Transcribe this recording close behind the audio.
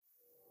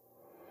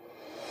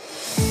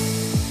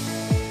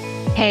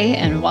Hey,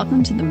 and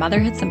welcome to the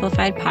Motherhood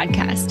Simplified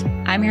podcast.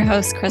 I'm your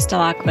host, Krista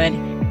Lockwood,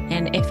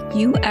 and if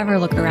you ever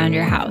look around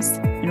your house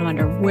and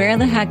wonder where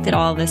the heck did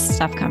all this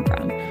stuff come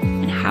from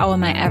and how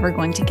am I ever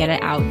going to get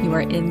it out, you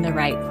are in the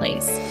right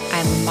place.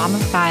 I'm a mom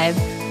of 5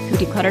 who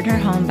decluttered her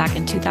home back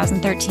in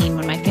 2013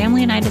 when my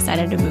family and I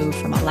decided to move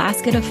from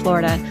Alaska to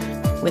Florida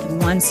with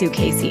 1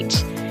 suitcase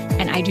each,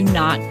 and I do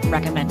not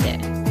recommend it.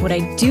 What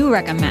I do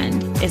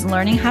recommend is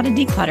learning how to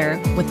declutter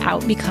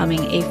without becoming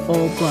a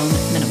full-blown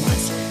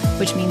minimalist,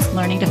 which means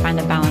learning to find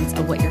the balance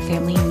of what your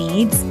family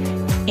needs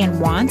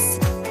and wants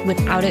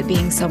without it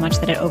being so much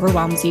that it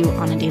overwhelms you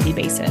on a daily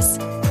basis.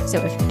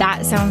 So if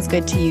that sounds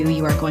good to you,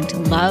 you are going to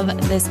love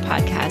this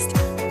podcast.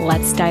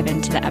 Let's dive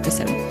into the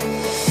episode.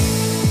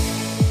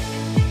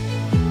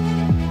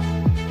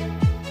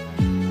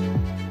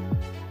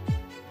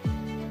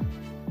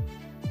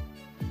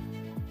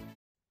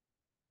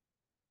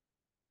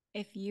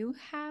 If you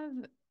have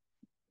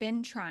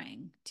been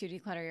trying to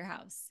declutter your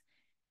house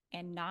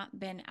and not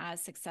been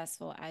as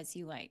successful as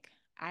you like,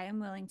 I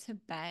am willing to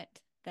bet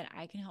that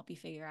I can help you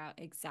figure out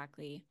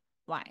exactly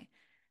why.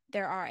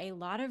 There are a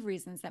lot of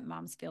reasons that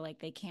moms feel like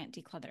they can't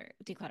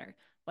declutter,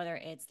 whether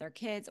it's their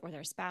kids or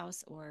their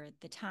spouse or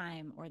the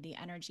time or the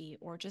energy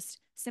or just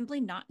simply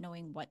not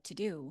knowing what to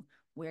do,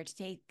 where to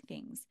take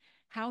things,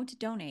 how to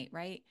donate,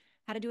 right?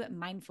 How to do it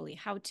mindfully,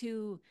 how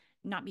to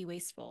not be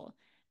wasteful.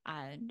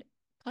 And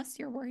plus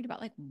you're worried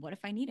about like, what if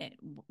I need it?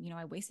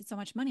 I wasted so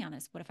much money on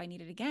this. What if I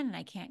need it again and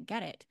I can't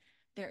get it?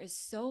 There is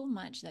so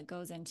much that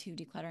goes into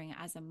decluttering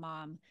as a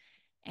mom.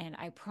 And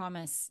I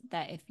promise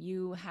that if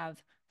you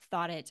have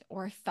thought it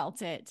or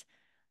felt it,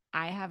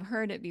 I have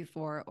heard it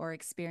before or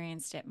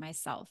experienced it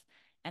myself.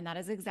 And that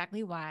is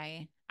exactly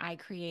why I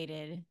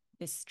created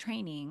this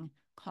training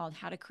called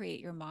How to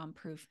Create Your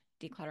Mom-Proof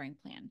Decluttering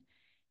Plan.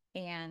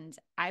 And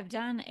I've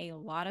done a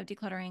lot of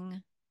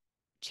decluttering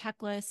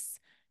checklists,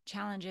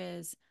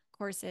 challenges,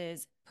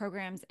 courses,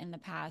 programs in the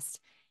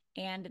past,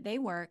 and they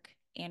work.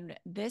 And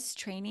this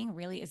training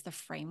really is the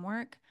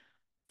framework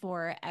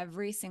for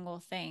every single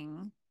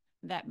thing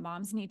that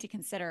moms need to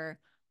consider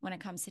when it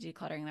comes to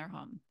decluttering their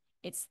home.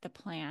 It's the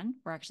plan.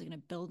 We're actually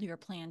going to build your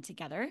plan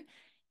together.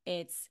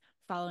 It's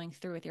following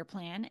through with your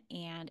plan,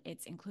 and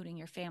it's including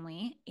your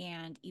family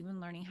and even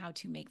learning how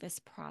to make this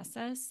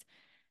process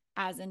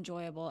as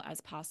enjoyable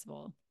as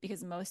possible,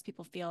 because most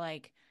people feel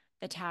like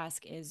the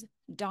task is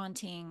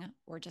daunting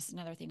or just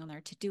another thing on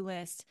their to-do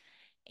list.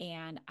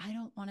 And I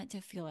don't want it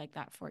to feel like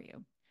that for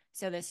you.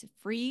 So this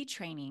free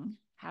training,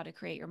 How to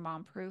Create Your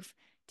Mom-Proof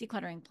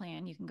Decluttering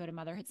Plan, you can go to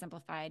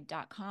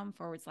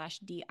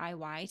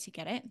motherhoodsimplified.com/DIY to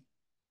get it.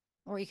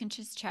 Or you can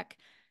just check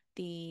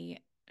the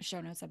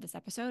show notes of this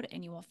episode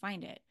and you will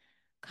find it.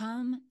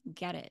 Come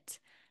get it.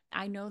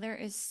 I know there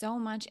is so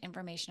much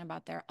information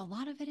about there. A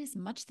lot of it is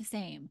much the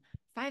same.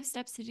 5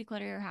 steps to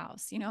declutter your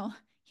house.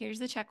 Here's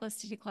the checklist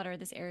to declutter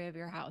this area of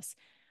your house.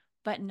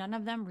 But none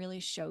of them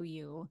really show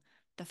you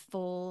the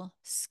full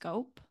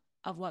scope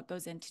of what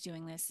goes into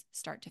doing this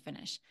start to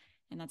finish.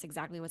 And that's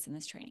exactly what's in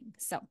this training.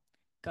 So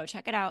go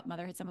check it out,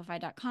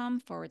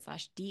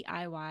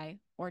 motherhoodsimplified.com/DIY,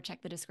 or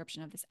check the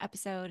description of this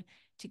episode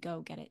to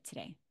go get it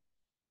today.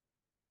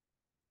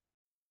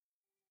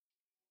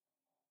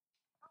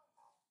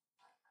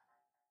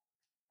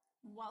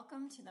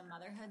 Welcome to the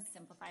Motherhood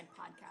Simplified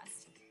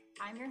podcast.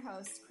 I'm your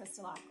host,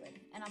 Krista Lockwood,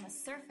 and on the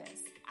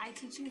surface, I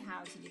teach you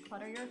how to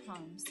declutter your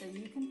home so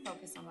you can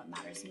focus on what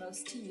matters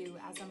most to you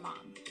as a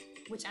mom,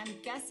 which I'm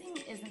guessing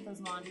isn't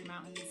those laundry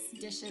mountains,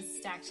 dishes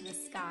stacked to the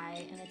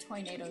sky, and the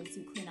tornadoes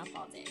you clean up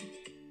all day.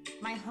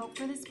 My hope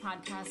for this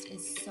podcast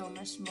is so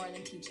much more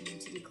than teaching you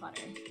to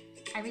declutter.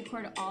 I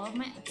record all of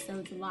my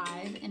episodes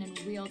live and in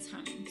real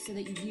time so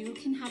that you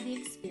can have the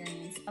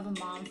experience of a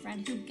mom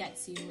friend who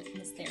gets you and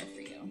is there for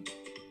you.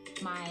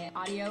 My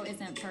audio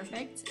isn't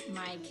perfect.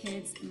 My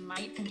kids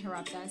might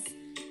interrupt us,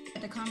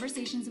 but the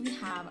conversations we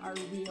have are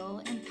real,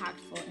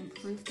 impactful, and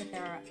proof that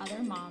there are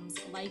other moms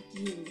like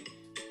you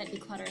that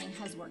decluttering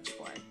has worked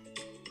for.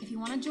 If you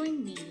want to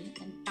join me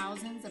and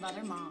thousands of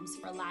other moms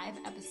for live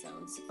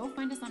episodes, go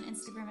find us on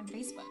Instagram and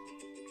Facebook.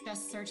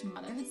 Just search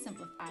Motherhood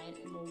Simplified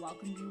and we'll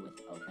welcome you with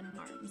open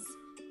arms.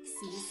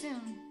 See you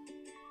soon.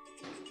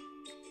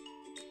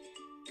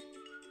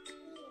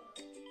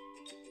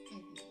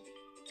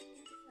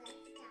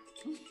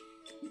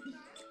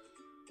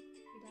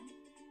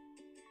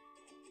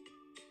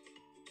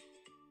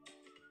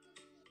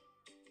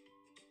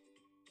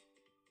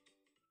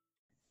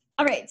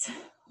 All right.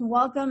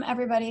 Welcome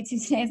everybody to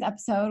today's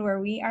episode where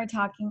we are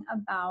talking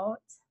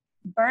about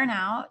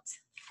burnout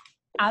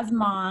as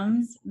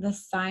moms, the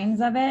signs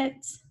of it,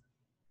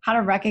 how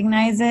to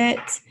recognize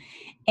it,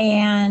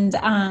 and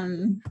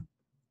and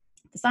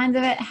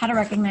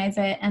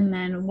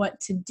then what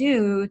to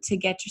do to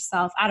get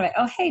yourself out of it.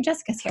 Oh, hey,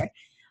 Jessica's here.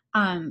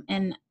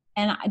 And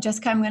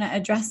Jessica, I'm going to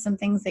address some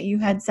things that you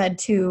had said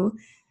too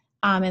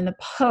in the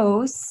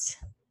post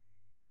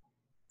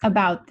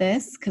about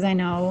this, because I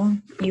know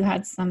you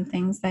had some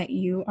things that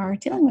you are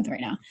dealing with right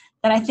now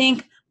that I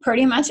think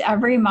pretty much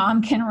every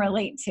mom can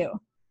relate to.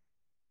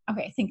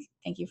 Okay,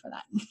 thank you for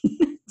that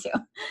too.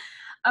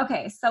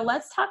 Okay, so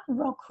let's talk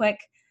real quick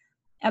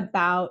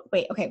about,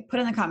 put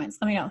in the comments.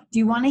 Let me know. Do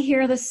you want to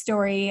hear the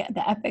story,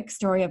 the epic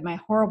story of my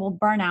horrible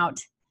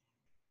burnout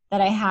that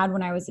I had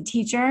when I was a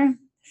teacher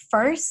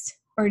first,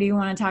 or do you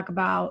want to talk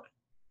about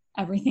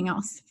everything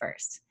else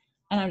first?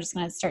 And I'm just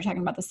going to start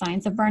talking about the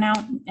science of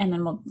burnout, and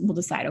then we'll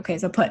decide. Okay,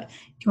 so do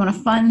you want a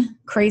fun,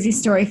 crazy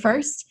story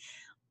first,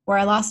 where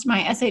I lost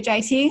my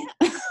SHIT,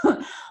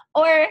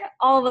 or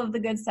all of the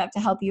good stuff to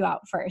help you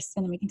out first,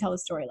 and then we can tell the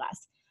story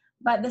last.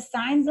 But the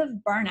signs of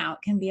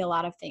burnout can be a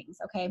lot of things,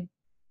 okay?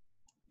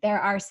 There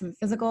are some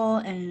physical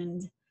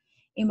and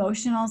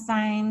emotional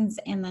signs,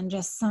 and then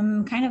just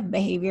some kind of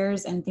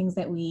behaviors and things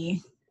that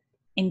we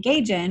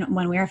engage in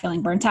when we are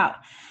feeling burnt out.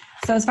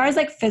 So as far as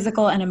like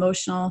physical and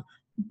emotional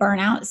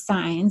burnout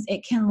signs,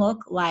 it can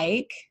look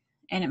like,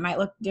 and it might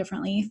look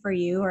differently for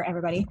you or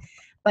everybody,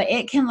 but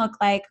it can look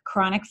like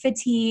chronic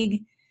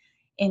fatigue,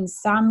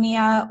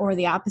 insomnia, or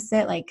the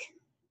opposite, like,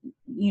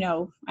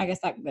 I guess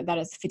that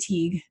is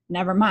fatigue,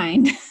 never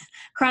mind.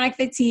 Chronic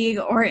fatigue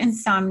or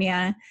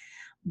insomnia,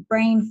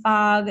 brain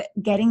fog,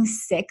 getting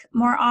sick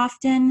more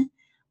often,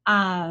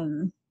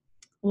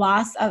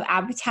 loss of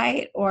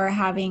appetite or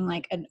having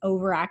like an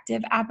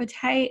overactive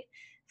appetite,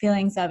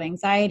 feelings of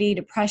anxiety,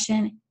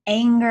 depression,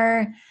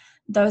 anger,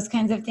 those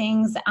kinds of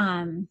things.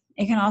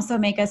 It can also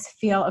make us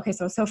feel, okay,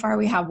 so far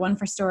we have one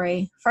for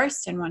story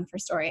first and one for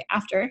story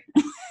after.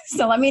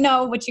 So let me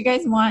know what you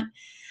guys want.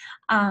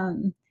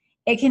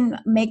 It can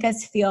make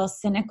us feel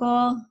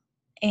cynical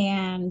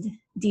and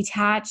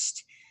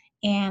detached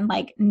and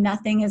like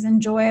nothing is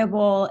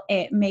enjoyable.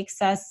 It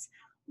makes us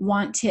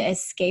want to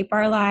escape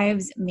our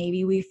lives.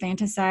 Maybe we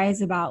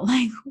fantasize about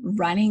like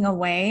running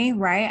away,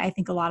 right? I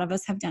think a lot of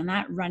us have done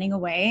that, running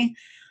away.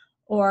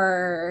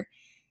 Or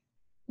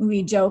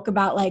we joke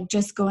about like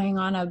just going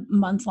on a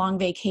month-long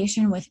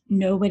vacation with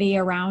nobody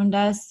around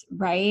us,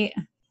 right?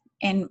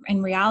 And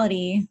in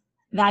reality,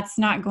 that's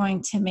not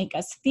going to make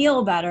us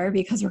feel better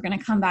because we're going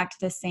to come back to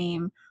the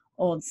same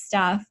old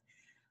stuff.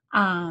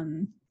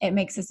 It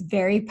makes us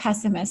very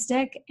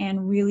pessimistic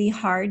and really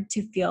hard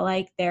to feel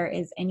like there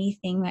is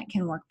anything that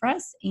can work for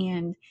us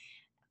and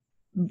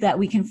that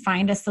we can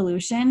find a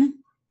solution.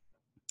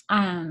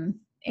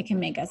 It can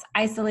make us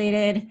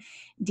isolated,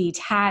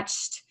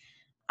 detached.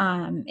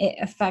 It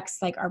affects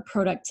like our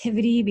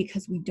productivity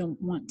because we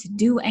don't want to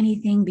do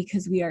anything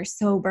because we are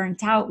so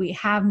burnt out. We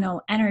have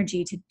no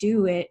energy to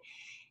do it.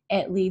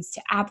 It leads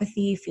to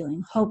apathy,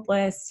 feeling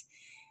hopeless.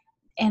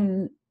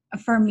 And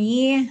for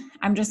me,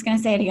 I'm just going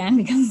to say it again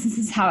because this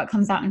is how it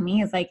comes out in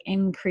me, is like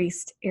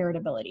increased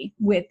irritability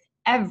with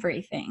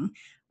everything,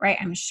 right?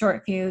 I'm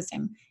short fused.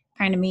 I'm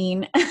kind of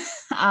mean.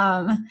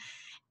 And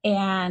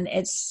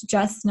it's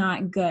just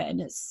not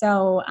good.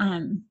 So,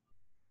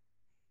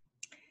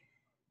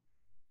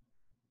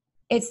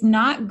 it's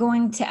not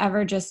going to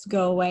ever just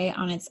go away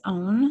on its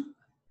own.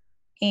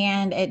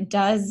 And it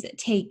does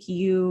take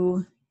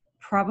you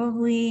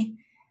probably,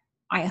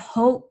 I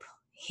hope,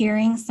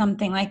 hearing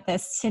something like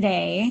this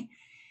today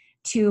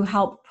to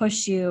help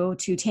push you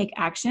to take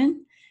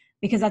action,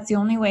 because that's the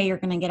only way you're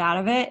going to get out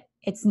of it.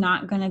 It's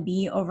not going to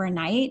be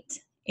overnight.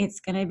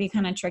 It's going to be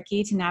kind of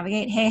tricky to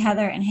navigate. Hey,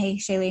 Heather, and hey,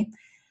 Shaylee.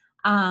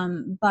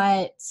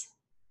 But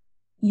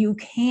you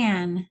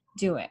can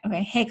do it.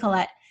 Okay. Hey,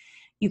 Colette,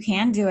 you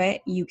can do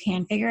it. You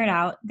can figure it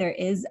out. There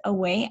is a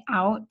way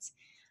out.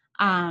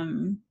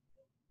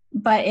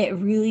 But it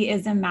really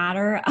is a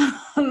matter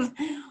of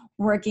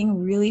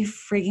working really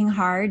freaking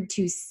hard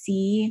to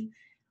see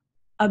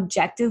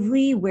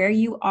objectively where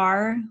you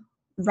are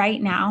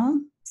right now.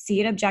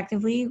 See it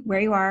objectively, where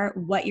you are,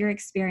 what you're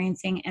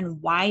experiencing,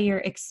 and why you're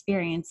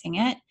experiencing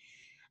it.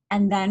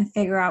 And then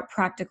figure out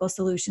practical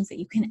solutions that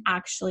you can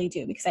actually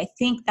do. Because I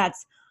think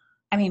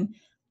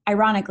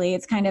ironically,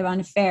 it's kind of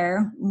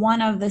unfair.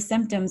 One of the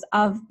symptoms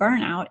of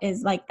burnout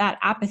is like that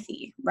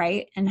apathy,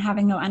 right? And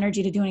having no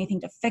energy to do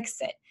anything to fix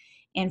it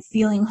and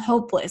feeling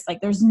hopeless.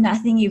 Like there's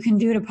nothing you can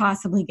do to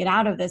possibly get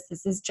out of this.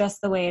 This is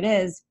just the way it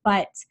is.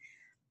 But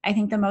I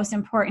think the most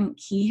important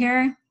key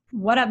here,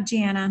 what up,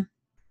 Gianna,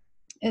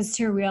 is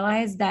to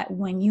realize that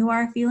when you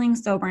are feeling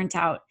so burnt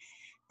out,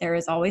 there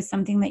is always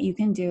something that you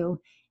can do.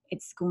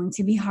 It's going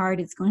to be hard.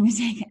 It's going to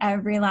take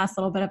every last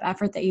little bit of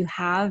effort that you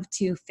have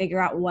to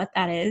figure out what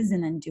that is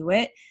and then do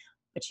it.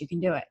 But you can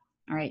do it.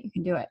 All right, you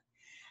can do it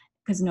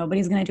because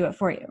nobody's going to do it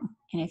for you.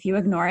 And if you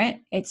ignore it,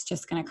 it's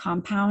just going to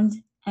compound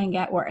and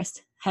get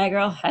worse. Hey,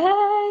 girl. Hey.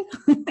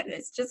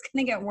 It's just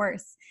going to get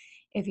worse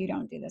if you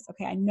don't do this.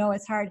 Okay, I know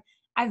it's hard.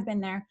 I've been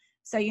there.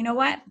 So you know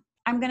what?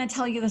 I'm going to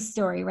tell you the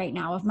story right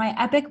now of my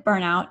epic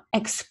burnout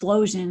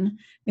explosion,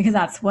 because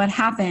that's what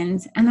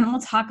happened. And then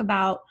we'll talk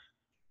about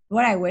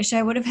what I wish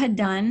I would have had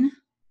done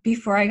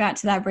before I got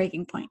to that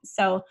breaking point.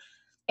 So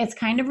it's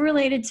kind of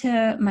related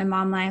to my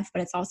mom life,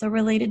 but it's also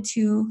related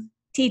to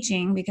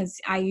teaching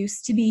because I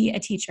used to be a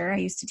teacher. I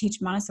used to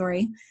teach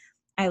Montessori.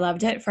 I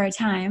loved it for a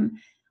time.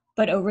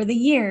 But over the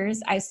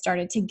years, I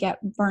started to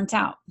get burnt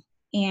out.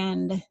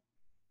 And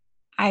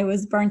I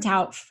was burnt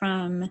out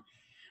from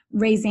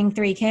raising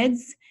 3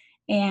 kids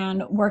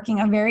and working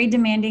a very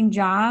demanding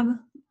job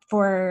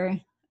for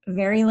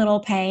very little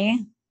pay.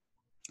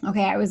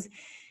 Okay, I was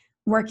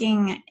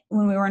working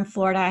when we were in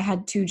Florida. I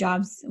had 2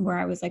 jobs where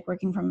I was like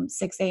working from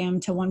 6 a.m.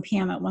 to 1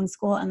 p.m. at one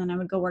school, and then I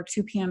would go work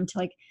 2 p.m. to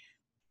like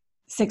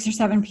 6 or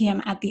 7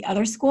 p.m. at the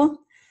other school,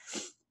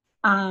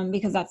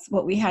 because that's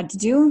what we had to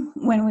do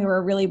when we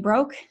were really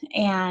broke.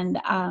 And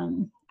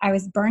I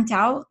was burnt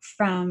out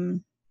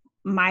from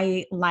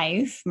my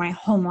life, my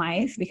home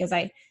life, because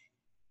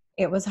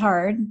it was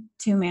hard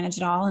to manage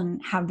it all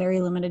and have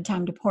very limited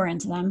time to pour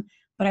into them.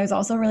 But I was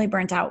also really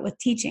burnt out with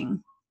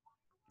teaching.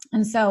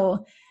 And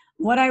so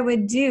what I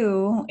would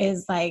do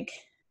is like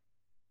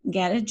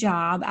get a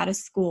job at a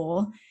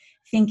school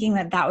thinking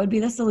that that would be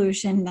the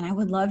solution. Then I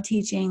would love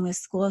teaching. This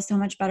school is so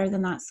much better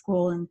than that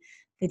school, and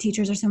the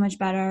teachers are so much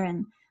better,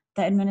 and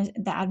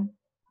the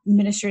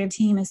administrative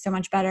team is so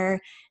much better,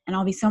 and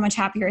I'll be so much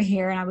happier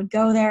here. And I would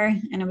go there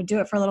and I would do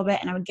it for a little bit,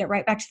 and I would get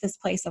right back to this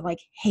place of like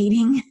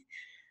hating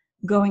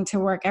going to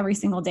work every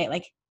single day,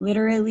 like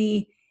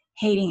literally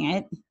hating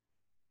it,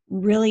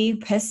 really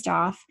pissed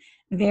off,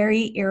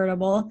 very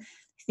irritable,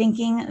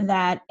 thinking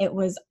that it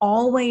was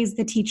always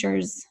the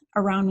teachers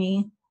around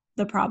me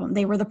the problem.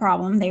 They were the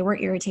problem. They were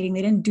irritating.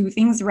 They didn't do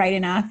things right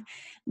enough.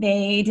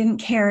 They didn't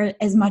care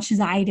as much as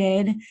I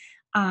did.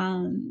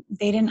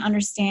 They didn't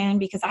understand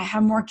because I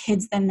have more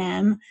kids than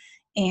them,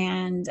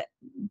 and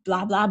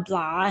blah, blah,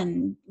 blah.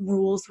 And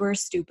rules were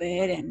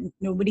stupid and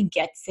nobody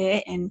gets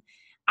it. And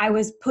I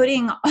was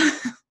putting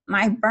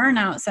my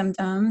burnout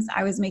symptoms,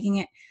 I was making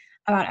it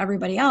about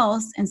everybody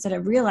else instead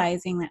of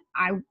realizing that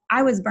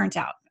I was burnt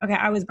out. Okay,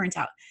 I was burnt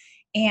out.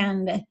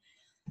 And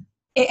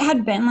it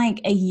had been like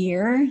a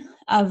year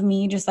of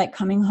me just like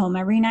coming home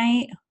every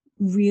night,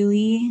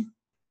 really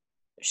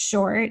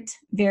short,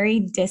 very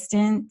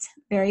distant,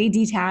 very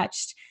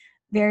detached,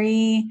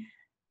 very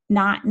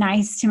not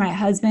nice to my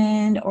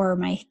husband or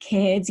my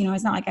kids. You know,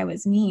 it's not like I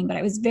was mean, but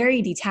I was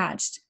very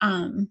detached.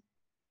 And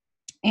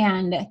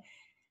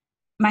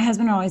my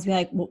husband would always be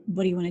like, well,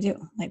 what do you want to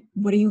do? Like,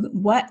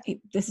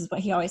 this is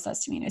what he always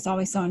says to me. And it's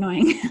always so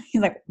annoying.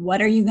 He's like,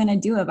 what are you going to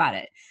do about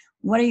it?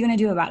 What are you going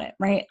to do about it?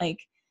 Right? Like,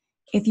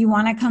 if you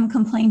want to come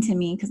complain to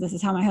me, because this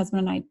is how my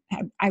husband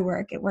and I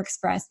work, it works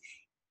for us.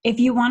 If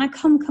you want to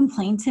come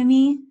complain to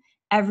me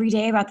every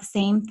day about the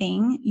same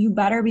thing, you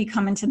better be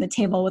coming to the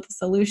table with a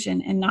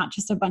solution and not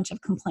just a bunch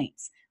of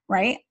complaints.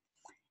 Right?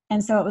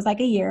 And so it was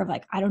like a year of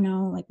like, I don't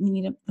know, like we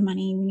need the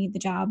money, we need the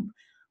job,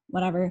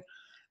 whatever.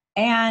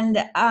 And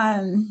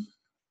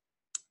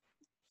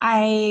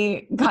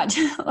I got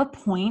to a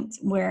point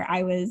where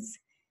I was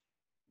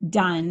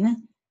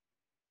done.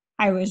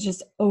 I was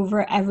just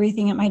over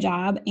everything at my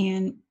job.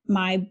 And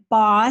my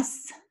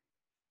boss,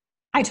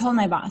 I told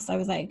my boss, I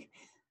was like,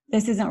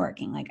 this isn't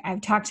working. Like,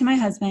 I've talked to my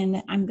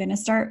husband. I'm going to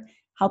start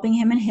helping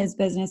him in his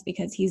business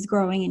because he's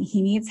growing and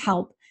he needs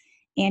help.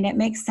 And it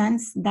makes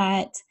sense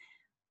that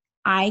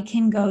I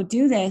can go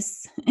do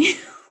this.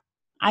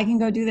 I can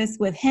go do this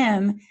with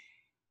him,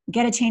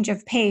 get a change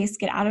of pace,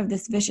 get out of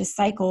this vicious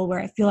cycle where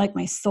I feel like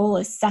my soul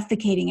is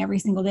suffocating every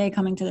single day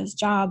coming to this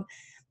job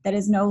that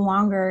is no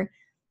longer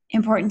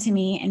important to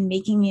me and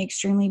making me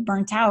extremely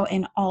burnt out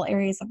in all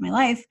areas of my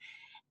life.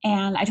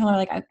 And I told her,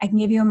 like, I can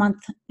give you a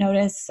month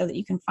notice so that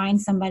you can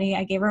find somebody.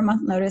 I gave her a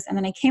month notice. And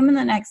then I came in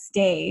the next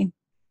day.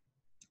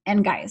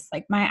 And guys,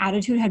 like, my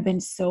attitude had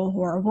been so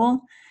horrible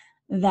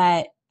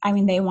that, I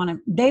mean, they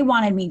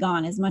wanted me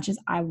gone as much as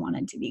I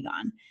wanted to be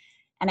gone.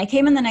 And I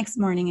came in the next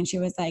morning and she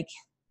was like,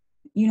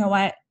 you know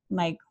what?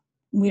 Like,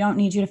 we don't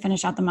need you to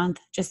finish out the month.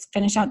 Just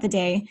finish out the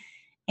day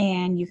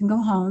and you can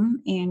go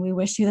home, and we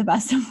wish you the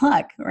best of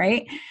luck.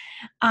 Right.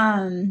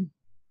 And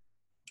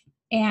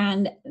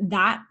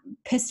that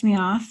pissed me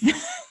off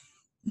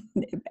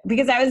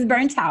because I was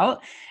burnt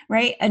out,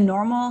 right? A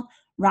normal,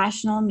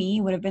 rational me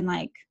would have been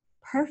like,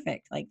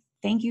 perfect. Like,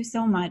 thank you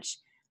so much.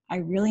 I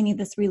really need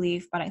this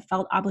relief, but I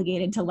felt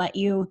obligated to let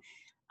you,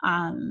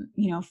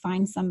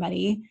 find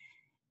somebody.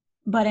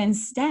 But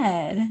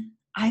instead,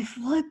 I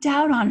flipped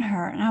out on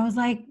her and I was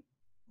like,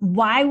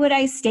 why would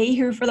I stay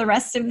here for the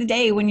rest of the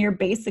day when you're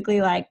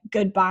basically like,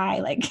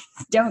 goodbye, like,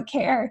 don't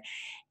care.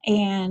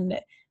 And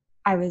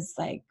I was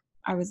like,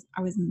 I was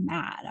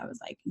mad. I was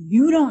like,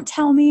 you don't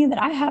tell me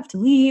that I have to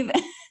leave,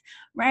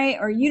 right?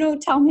 Or you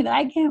don't tell me that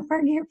I can't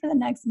work here for the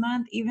next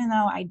month, even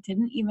though I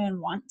didn't even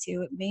want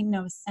to. It made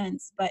no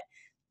sense, but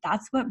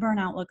that's what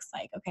burnout looks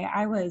like. Okay.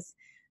 I was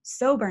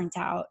so burnt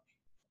out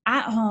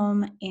at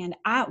home and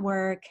at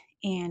work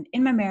and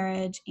in my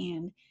marriage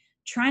and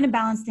trying to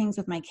balance things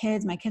with my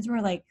kids. My kids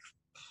were like,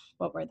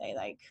 what were they,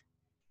 like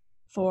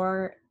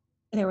 4?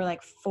 They were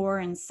like 4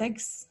 and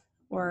 6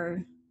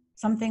 or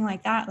something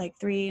like that, like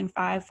 3 and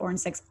 5, 4 and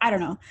 6. I don't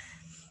know.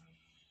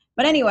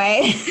 But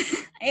anyway,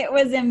 it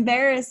was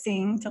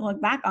embarrassing to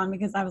look back on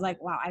because I was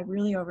like, wow, I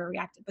really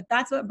overreacted. But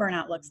that's what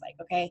burnout looks like.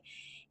 Okay.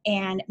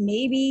 And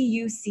maybe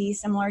you see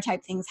similar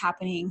type things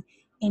happening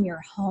in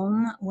your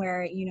home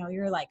where,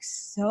 you're like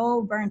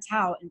so burnt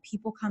out and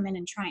people come in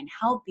and try and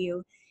help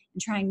you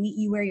and try and meet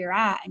you where you're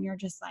at. And you're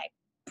just like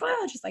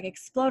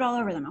explode all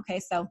over them. Okay.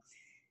 So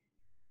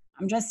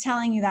I'm just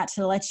telling you that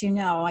to let you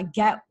know, I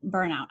get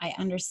burnout. I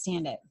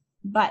understand it.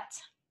 But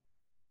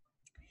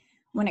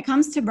when it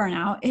comes to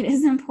burnout, it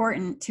is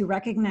important to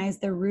recognize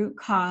the root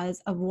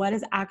cause of what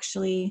is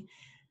actually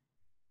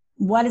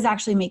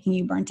making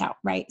you burnt out,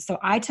 right? So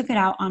I took it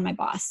out on my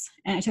boss,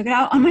 and I took it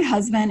out on my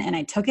husband, and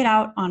I took it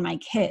out on my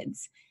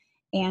kids.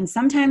 And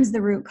sometimes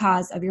the root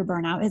cause of your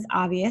burnout is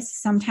obvious.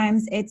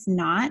 Sometimes it's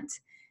not,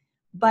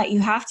 but you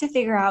have to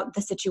figure out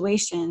the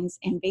situations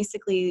and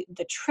basically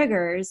the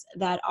triggers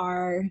that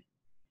are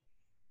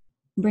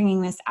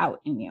bringing this out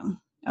in you.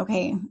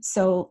 Okay.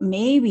 So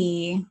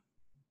maybe,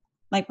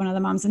 like one of the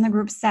moms in the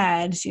group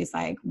said, she's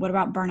like, what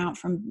about burnout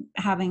from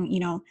having,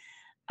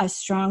 a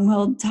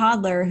strong-willed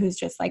toddler who's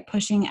just like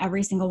pushing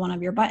every single one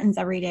of your buttons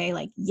every day?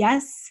 Like,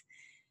 yes,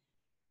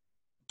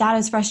 that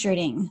is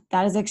frustrating.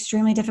 That is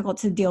extremely difficult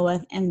to deal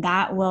with, and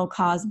that will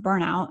cause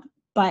burnout,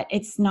 but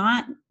it's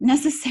not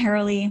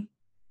necessarily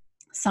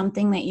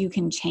something that you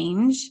can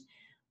change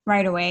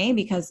right away,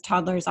 because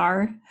toddlers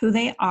are who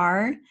they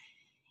are.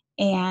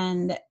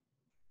 And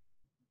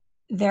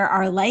there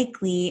are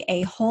likely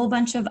a whole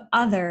bunch of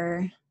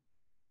other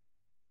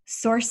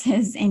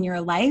sources in your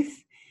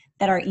life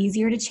that are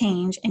easier to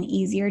change and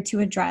easier to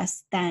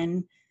address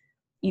than,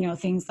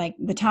 things like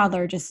the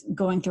toddler just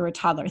going through a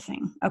toddler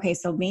thing. Okay,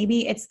 so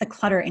maybe it's the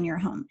clutter in your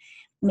home.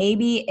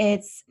 Maybe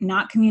it's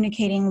not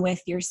communicating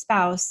with your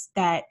spouse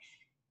that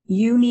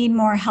you need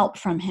more help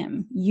from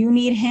him. You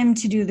need him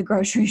to do the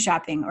grocery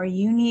shopping, or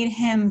you need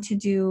him to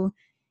do,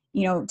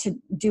 to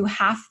do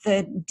half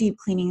the deep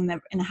cleaning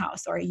in the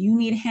house, or you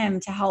need him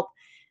to help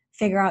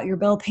figure out your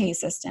bill pay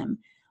system,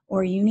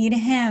 or you need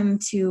him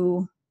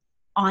to,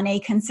 on a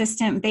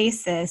consistent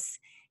basis,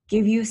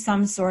 give you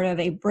some sort of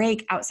a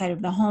break outside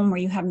of the home where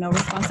you have no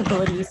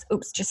responsibilities.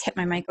 Oops, just hit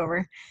my mic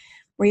over.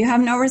 Where you have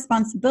no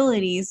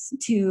responsibilities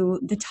to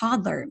the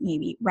toddler,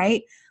 maybe,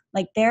 right?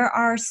 Like, there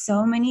are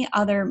so many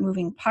other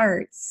moving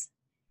parts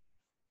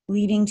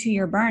leading to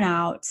your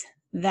burnout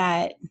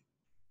that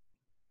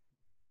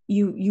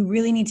you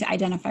really need to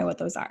identify what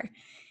those are,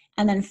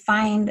 and then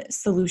find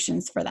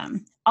solutions for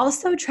them.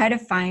 Also, try to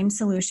find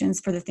solutions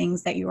for the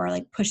things that you are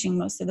like pushing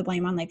most of the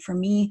blame on. Like for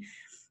me,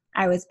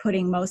 I was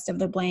putting most of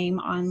the blame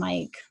on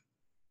like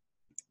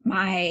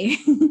my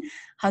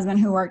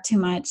husband who worked too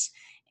much,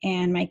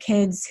 and my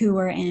kids who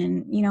were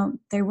in,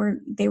 they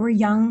were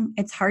young.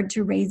 It's hard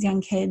to raise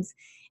young kids,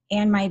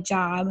 and my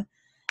job.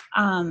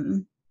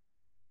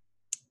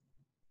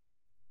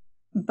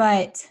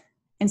 But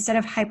instead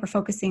of hyper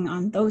focusing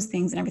on those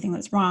things and everything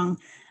that's wrong,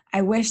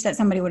 I wish that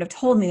somebody would have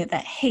told me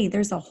that, hey,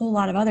 there's a whole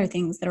lot of other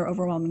things that are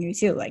overwhelming you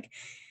too, like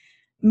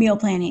meal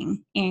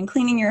planning and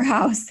cleaning your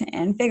house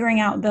and figuring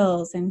out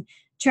bills and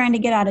trying to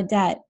get out of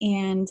debt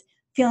and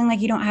feeling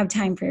like you don't have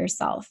time for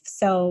yourself.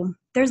 So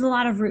there's a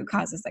lot of root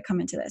causes that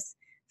come into this.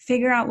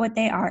 Figure out what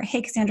they are.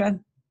 Hey, Cassandra,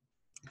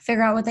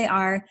 figure out what they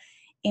are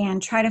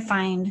and try to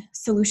find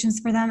solutions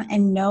for them,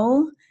 and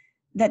know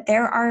that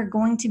there are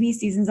going to be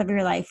seasons of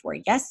your life where,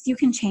 yes, you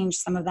can change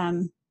some of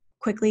them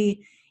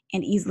quickly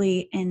and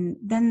easily, and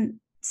then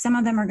some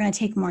of them are going to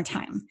take more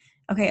time.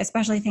 Okay,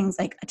 especially things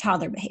like a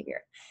toddler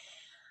behavior.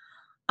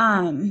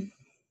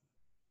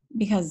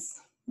 Because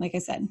like I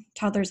said,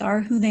 toddlers are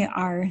who they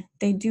are.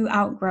 They do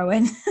outgrow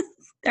it.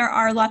 There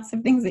are lots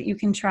of things that you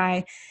can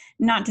try,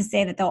 not to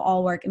say that they'll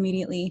all work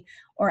immediately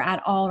or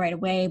at all right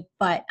away,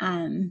 but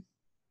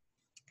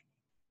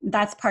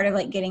that's part of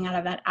like getting out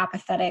of that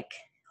apathetic,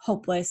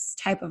 hopeless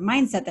type of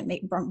mindset that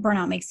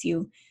burnout makes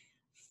you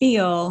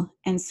feel,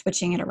 and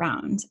switching it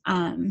around.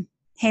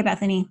 Hey,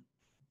 Bethany.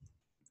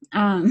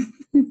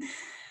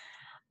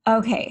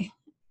 Okay.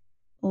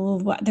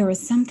 There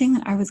was something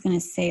that I was going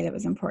to say that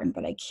was important,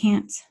 but I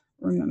can't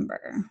remember.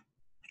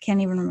 I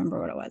can't even remember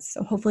what it was.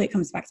 So hopefully it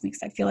comes back to me,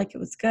 because I feel like it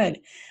was good.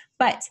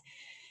 But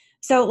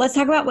so let's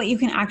talk about what you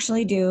can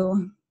actually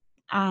do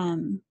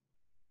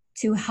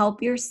to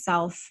help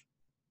yourself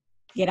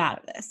get out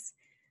of this.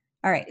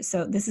 All right,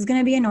 so this is going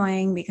to be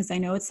annoying because I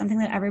know it's something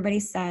that everybody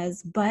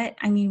says, but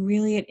I mean,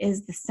 really, it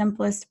is the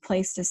simplest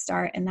place to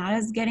start, and that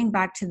is getting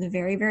back to the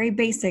very, very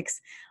basics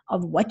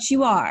of what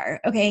you are.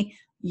 Okay,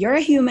 you're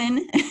a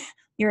human.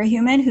 You're a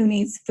human who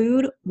needs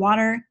food,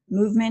 water,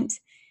 movement,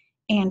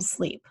 and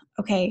sleep.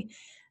 Okay,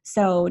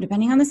 so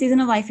depending on the season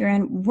of life you're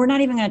in, we're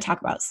not even going to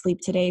talk about sleep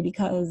today,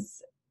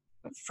 because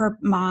for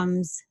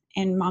moms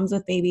and moms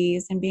with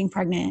babies and being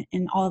pregnant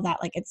and all of that,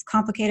 like, it's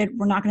complicated.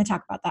 We're not going to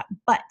talk about that,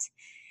 but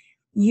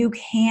you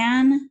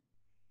can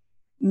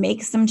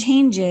make some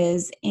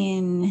changes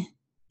in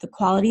the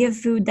quality of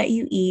food that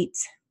you eat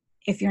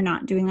if you're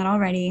not doing that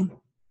already,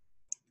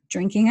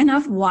 drinking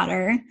enough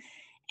water,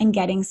 and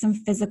getting some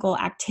physical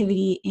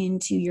activity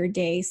into your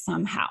day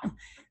somehow.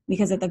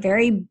 Because at the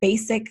very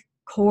basic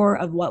core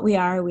of what we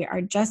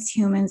are just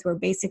humans. We're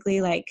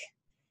basically like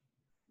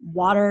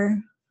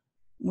water.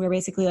 We're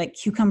basically like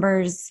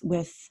cucumbers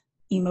with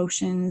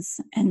emotions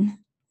and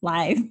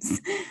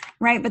lives,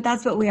 right? But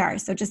that's what we are.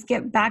 So just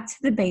get back to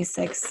the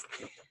basics.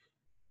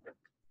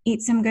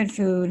 Eat some good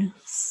food.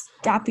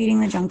 Stop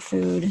eating the junk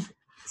food.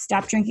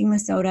 Stop drinking the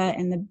soda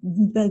and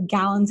the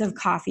gallons of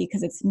coffee,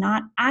 because it's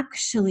not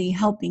actually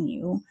helping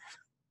you.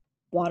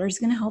 Water's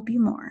going to help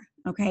you more.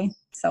 Okay.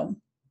 So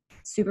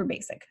super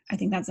basic. I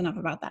think that's enough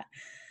about that.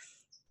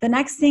 The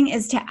next thing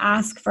is to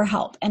ask for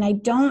help. And I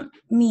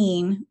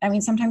mean,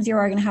 sometimes you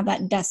are going to have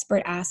that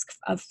desperate ask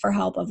for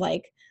help of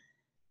like,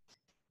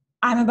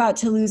 I'm about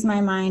to lose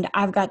my mind,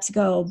 I've got to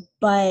go,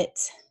 but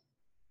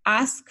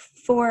ask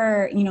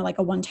for, like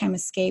a one-time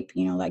escape,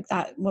 like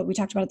that, what we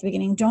talked about at the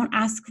beginning. Don't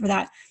ask for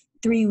that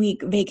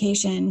 3-week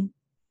vacation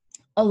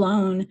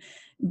alone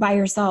by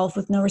yourself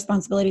with no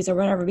responsibilities or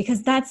whatever,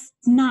 because that's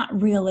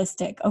not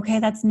realistic. Okay.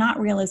 That's not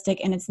realistic,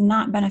 and it's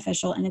not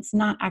beneficial, and it's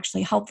not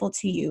actually helpful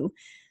to you,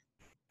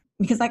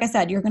 because like I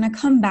said, you're going to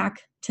come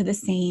back to the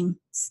same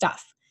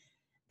stuff.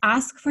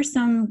 Ask for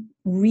some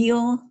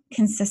real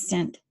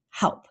consistent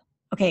help.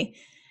 Okay.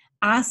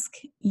 Ask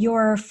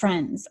your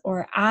friends,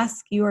 or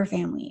ask your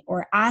family,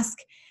 or ask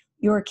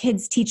your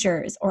kids'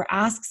 teachers, or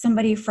ask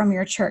somebody from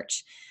your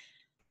church.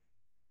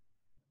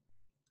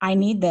 I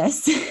need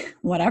this,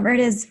 whatever it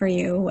is for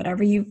you,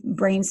 whatever you've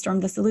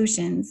brainstormed the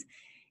solutions.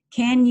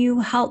 Can you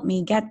help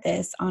me get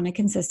this on a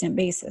consistent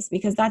basis?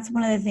 Because that's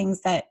one of the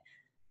things that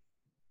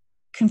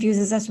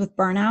confuses us with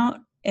burnout,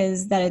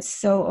 is that it's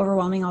so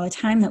overwhelming all the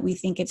time that we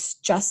think it's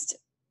just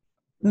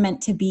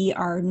meant to be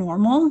our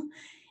normal,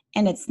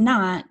 and it's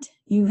not.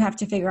 You have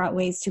to figure out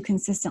ways to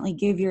consistently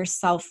give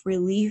yourself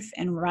relief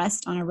and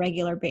rest on a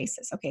regular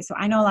basis. Okay, so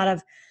I know a lot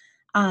of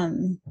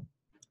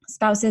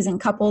spouses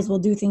and couples will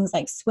do things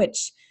like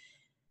switch,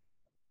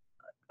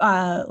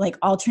 like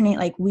alternate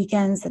like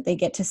weekends that they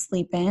get to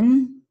sleep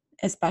in,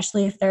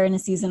 especially if they're in a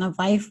season of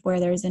life where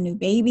there's a new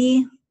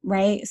baby,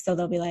 right? So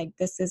they'll be like,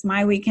 this is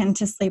my weekend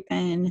to sleep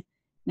in,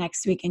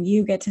 next weekend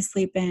you get to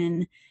sleep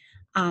in.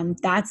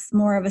 That's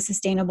more of a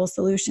sustainable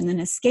solution than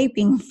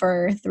escaping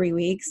for 3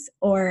 weeks.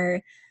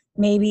 Or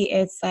maybe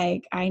it's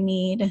like,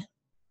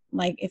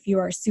 if you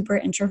are super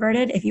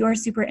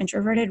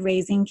introverted,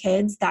 raising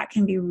kids, that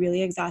can be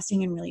really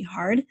exhausting and really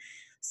hard.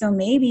 So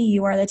maybe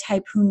you are the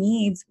type who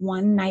needs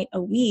one night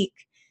a week,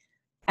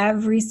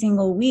 every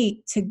single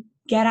week, to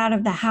get out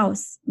of the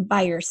house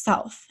by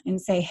yourself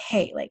and say,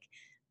 hey, like,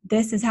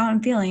 this is how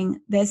I'm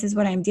feeling. This is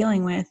what I'm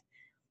dealing with.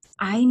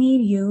 I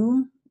need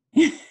you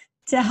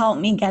to help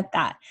me get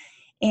that.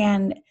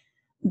 And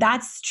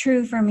that's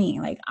true for me.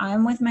 Like,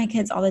 I'm with my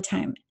kids all the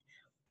time.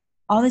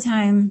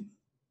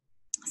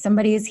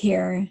 Somebody is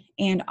here,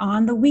 and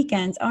on the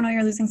weekends, oh no,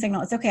 you're losing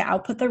signal. It's okay. I'll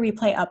put the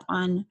replay up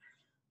on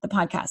the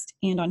podcast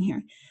and on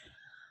here.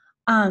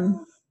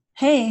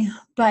 Hey,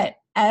 but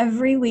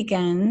every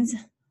weekend,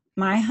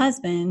 my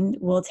husband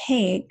will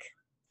take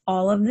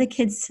all of the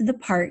kids to the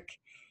park,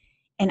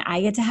 and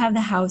I get to have the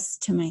house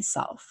to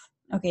myself.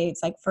 Okay.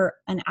 It's like for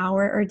an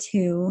hour or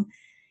two.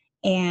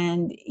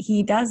 And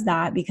he does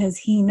that because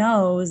he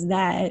knows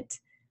that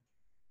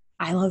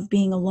I love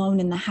being alone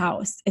in the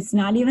house. It's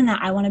not even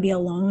that I want to be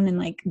alone and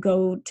like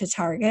go to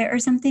Target or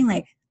something.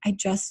 Like, I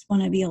just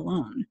want to be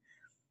alone.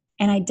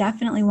 And I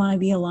definitely want to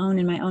be alone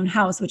in my own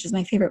house, which is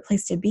my favorite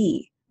place to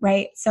be,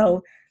 right?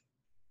 So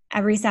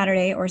every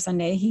Saturday or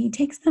Sunday, he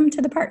takes them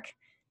to the park,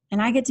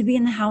 and I get to be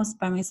in the house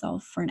by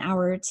myself for an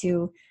hour or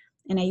two.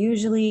 And I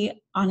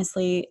usually,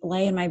 honestly,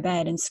 lay in my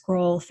bed and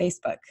scroll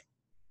Facebook.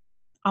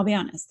 I'll be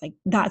honest, like,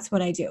 that's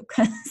what I do,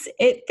 because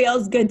it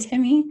feels good to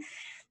me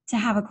to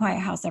have a quiet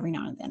house every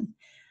now and then.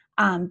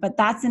 But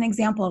that's an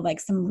example of like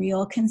some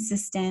real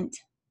consistent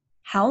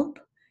help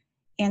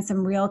and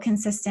some real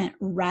consistent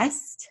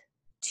rest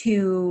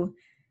to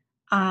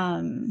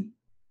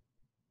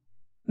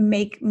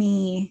make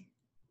me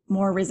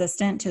more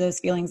resistant to those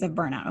feelings of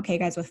burnout. Okay,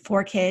 guys, with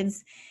 4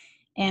 kids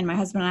and my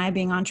husband and I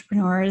being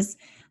entrepreneurs,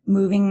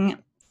 moving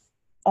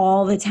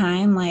all the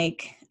time,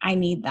 like, I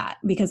need that,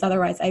 because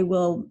otherwise I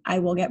will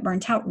get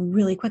burnt out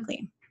really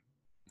quickly.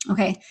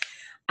 Okay.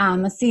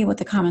 Let's see what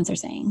the comments are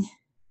saying.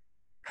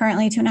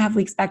 Currently 2.5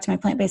 weeks back to my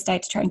plant-based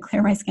diet to try and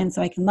clear my skin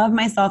so I can love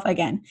myself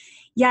again.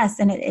 Yes.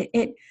 And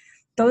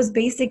those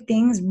basic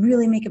things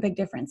really make a big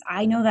difference.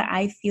 I know that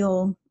I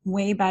feel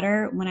way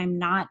better when I'm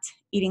not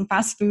eating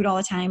fast food all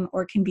the time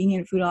or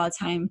convenient food all the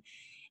time.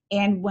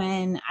 And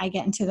when I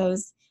get into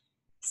those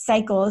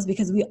cycles,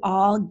 because we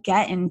all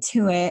get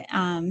into it,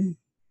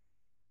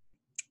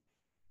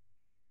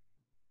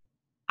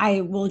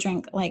 I will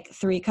drink like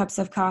 3 cups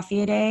of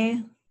coffee a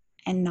day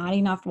and not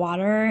enough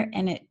water,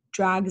 and it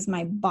drags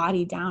my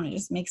body down. It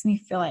just makes me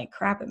feel like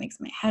crap. It makes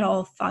my head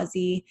all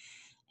fuzzy.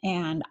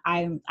 And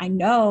I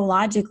know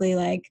logically,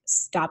 like,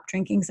 stop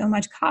drinking so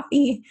much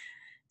coffee,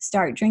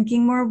 start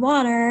drinking more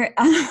water,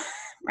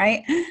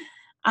 right?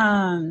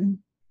 I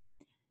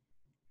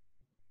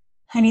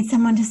need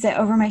someone to sit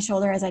over my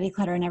shoulder as I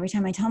declutter. And every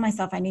time I tell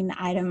myself I need an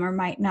item or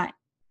might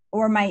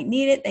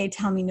need it, they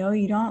tell me, no,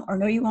 you don't, or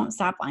no, you won't.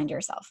 Stop lying to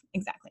yourself.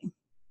 Exactly.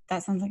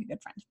 That sounds like a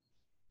good friend.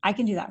 I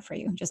can do that for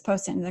you. Just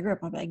post it in the group.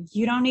 I'll be like,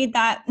 you don't need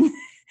that.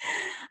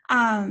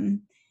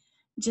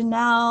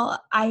 Janelle,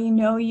 I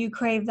know you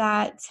crave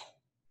that.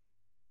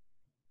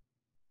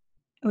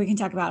 We can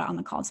talk about it on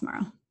the call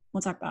tomorrow.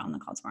 We'll talk about it on the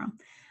call tomorrow.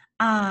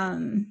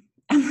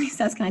 Emily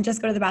says, can I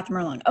just go to the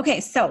bathroom alone?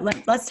 Okay, so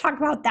let's talk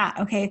about that,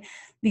 okay?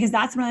 Because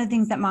that's one of the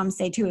things that moms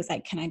say too, is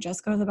like, can I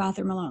just go to the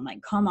bathroom alone?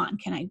 Like, come on,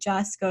 can I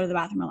just go to the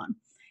bathroom alone?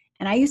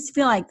 And I used to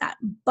feel like that.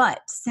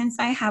 But since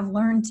I have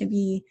learned to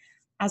be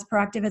as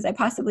proactive as I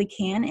possibly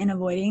can in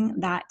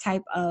avoiding that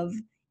type of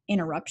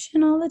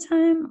interruption all the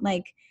time,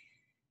 like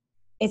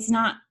it's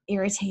not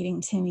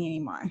irritating to me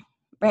anymore,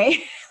 right?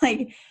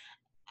 Like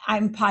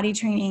I'm potty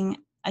training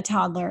a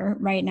toddler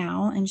right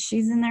now, and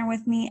she's in there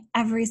with me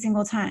every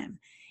single time.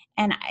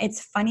 And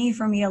it's funny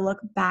for me to look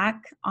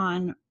back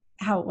on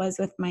how it was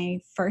with my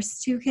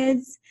first two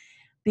kids,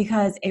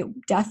 because it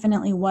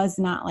definitely was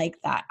not like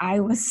that. I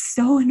was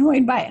so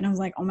annoyed by it. And I was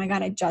like, oh my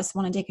God, I just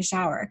want to take a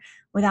shower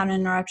without an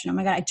interruption. Oh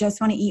my God, I just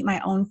want to eat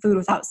my own food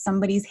without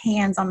somebody's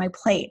hands on my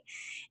plate.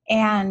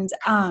 And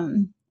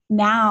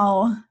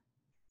now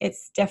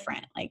it's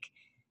different. Like,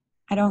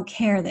 I don't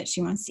care that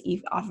she wants to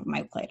eat off of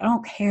my plate. I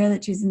don't care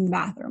that she's in the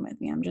bathroom with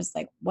me. I'm just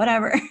like,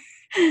 whatever,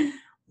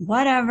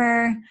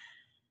 whatever,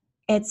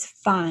 it's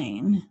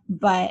fine.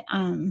 But,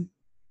 and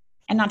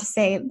not to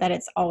say that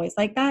it's always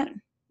like that.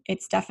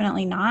 It's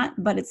definitely not,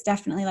 but it's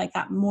definitely like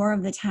that more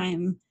of the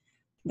time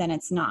than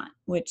it's not,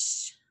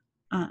 which,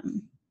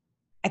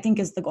 I think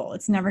is the goal.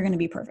 It's never going to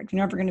be perfect. You're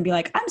never going to be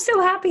like, I'm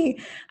so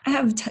happy I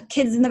have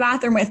kids in the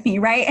bathroom with me,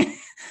 right?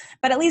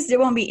 But at least it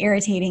won't be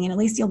irritating, and at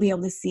least you'll be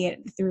able to see it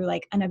through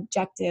like an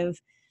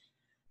objective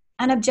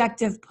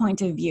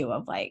point of view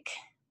of like,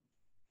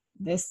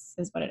 this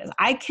is what it is.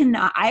 I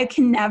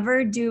can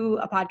never do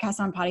a podcast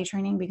on potty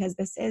training because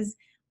this is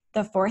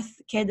the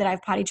fourth kid that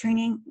I've potty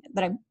training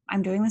that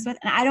I'm doing this with,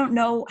 and I don't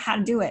know how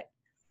to do it.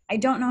 I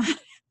don't know how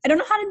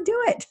to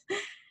do it.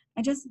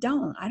 I just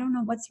don't. I don't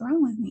know what's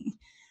wrong with me.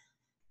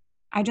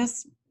 I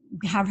just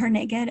have her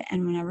naked,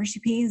 and whenever she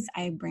pees,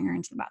 I bring her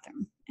into the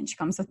bathroom, and she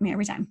comes with me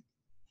every time.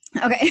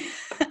 Okay.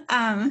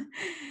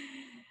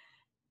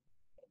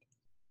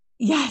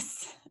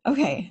 Yes.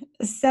 Okay.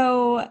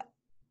 So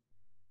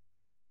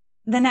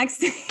the next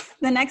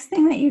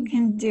thing that you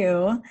can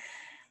do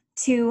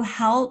to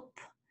help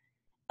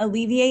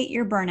alleviate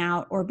your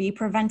burnout or be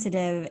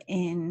preventative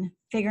in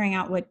figuring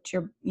out what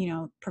you're,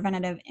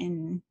 preventative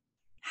in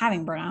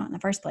having burnout in the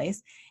first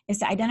place is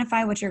to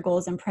identify what your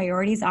goals and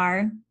priorities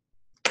are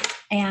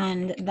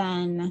and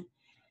then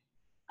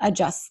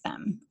adjust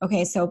them.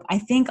 Okay. So I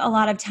think a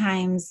lot of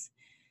times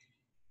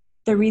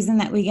the reason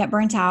that we get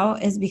burnt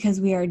out is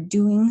because we are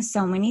doing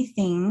so many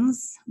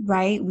things,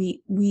 right?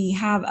 We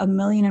have a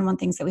million and one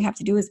things that we have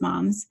to do as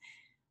moms,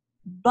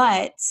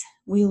 but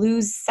we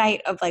lose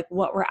sight of like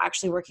what we're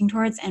actually working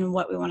towards and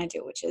what we want to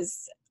do, which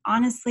is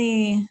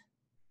honestly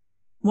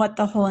what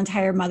the whole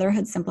entire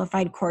Motherhood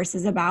Simplified course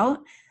is about.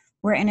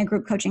 We're in a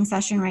group coaching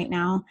session right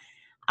now.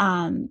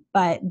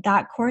 But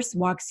that course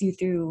walks you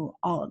through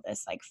all of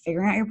this, like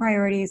figuring out your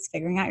priorities,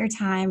 figuring out your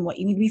time, what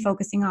you need to be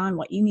focusing on,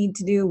 what you need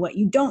to do, what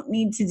you don't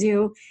need to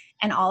do,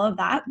 and all of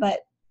that.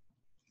 But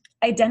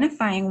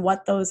identifying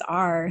what those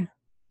are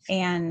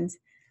and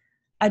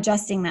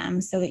adjusting them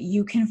so that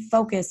you can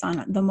focus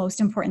on the most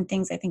important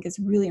things, I think is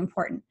really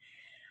important.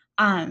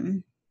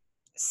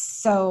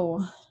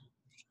 So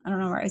I don't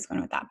know where I was going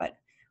with that, but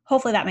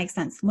hopefully that makes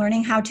sense.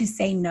 Learning how to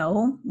say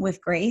no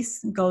with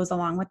grace goes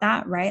along with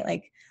that, right?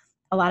 Like,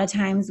 a lot of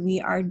times we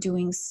are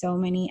doing so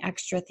many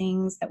extra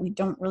things that we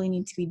don't really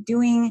need to be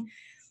doing,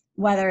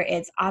 whether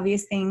it's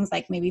obvious things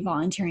like maybe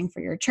volunteering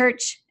for your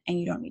church and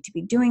you don't need to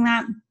be doing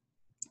that,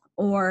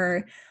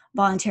 or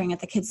volunteering at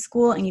the kids'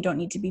 school and you don't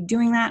need to be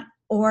doing that,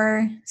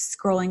 or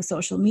scrolling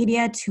social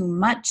media too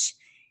much.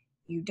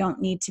 You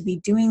don't need to be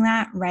doing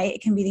that, right?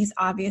 It can be these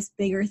obvious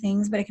bigger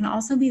things, but it can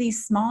also be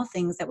these small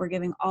things that we're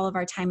giving all of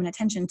our time and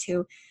attention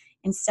to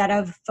instead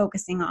of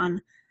focusing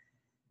on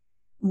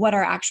what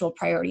our actual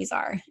priorities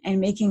are and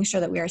making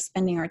sure that we are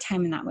spending our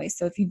time in that way.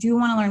 So if you do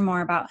want to learn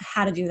more about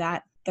how to do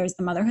that, there's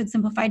the Motherhood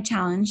Simplified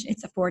Challenge.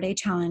 It's a 4-day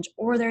challenge,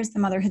 or there's the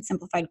Motherhood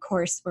Simplified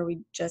course where we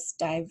just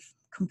dive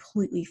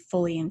completely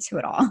fully into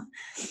it all.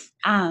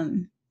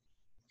 The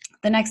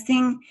next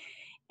thing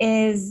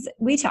is,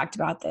 we talked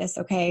about this,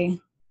 okay?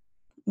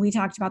 We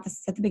talked about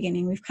this at the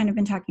beginning. We've kind of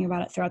been talking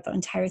about it throughout the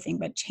entire thing,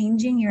 but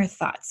changing your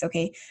thoughts,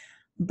 okay?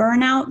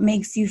 Burnout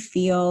makes you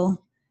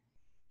feel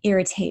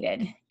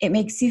irritated. It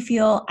makes you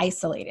feel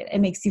isolated. It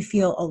makes you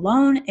feel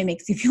alone. It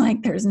makes you feel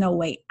like there's no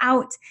way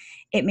out.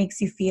 It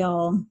makes you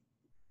feel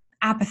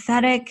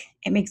apathetic.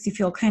 It makes you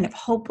feel kind of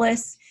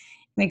hopeless.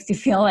 It makes you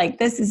feel like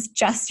this is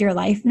just your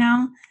life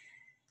now.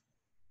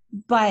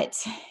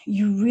 But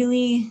you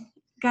really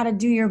got to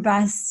do your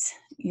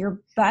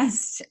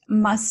best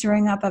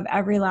mustering up of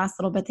every last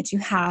little bit that you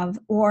have,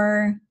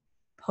 or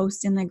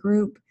post in the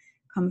group,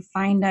 come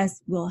find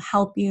us, we'll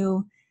help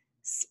you.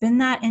 Spin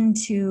that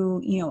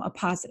into, a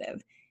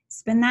positive.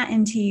 Spin that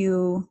into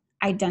you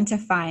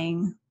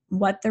identifying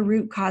what the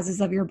root causes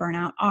of your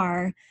burnout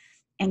are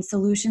and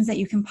solutions that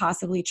you can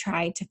possibly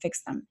try to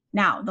fix them.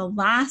 Now, the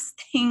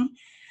last thing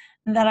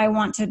that I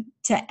want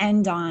to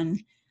end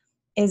on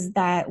is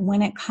that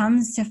when it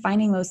comes to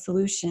finding those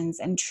solutions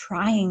and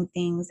trying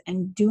things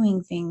and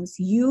doing things,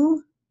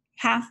 you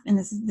have, and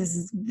this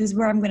is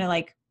where I'm going to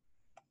like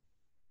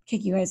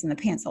kick you guys in the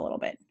pants a little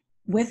bit,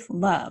 with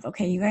love.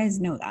 Okay. You guys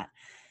know that.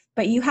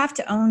 But you have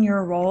to own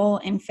your role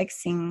in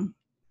fixing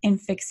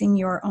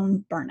your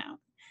own burnout.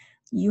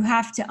 You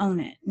have to own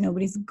it.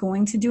 Nobody's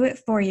going to do it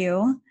for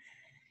you.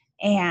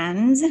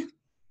 And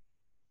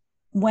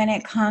when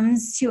it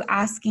comes to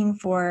asking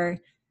for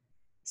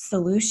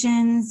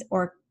solutions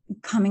or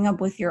coming up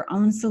with your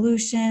own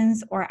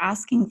solutions or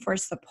asking for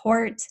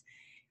support,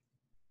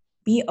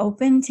 be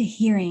open to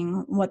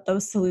hearing what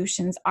those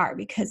solutions are,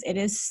 because it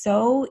is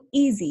so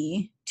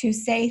easy to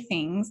say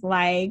things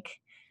like,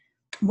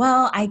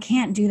 well, I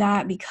can't do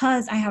that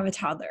because I have a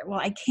toddler. Well,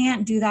 I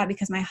can't do that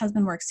because my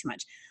husband works too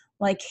much.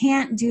 Well, I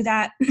can't do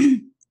that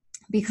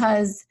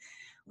because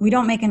we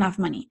don't make enough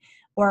money.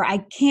 Or I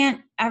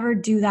can't ever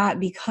do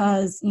that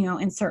because,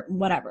 insert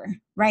whatever,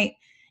 right?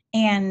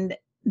 And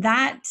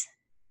that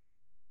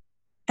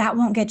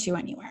won't get you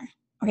anywhere.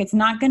 Okay, it's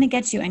not going to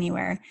get you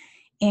anywhere.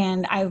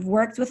 And I've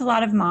worked with a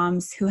lot of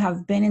moms who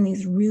have been in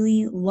these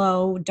really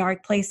low,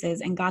 dark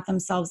places and got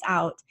themselves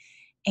out.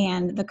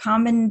 And the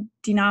common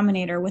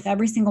denominator with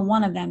every single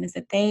one of them is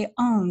that they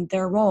owned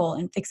their role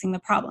in fixing the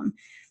problem.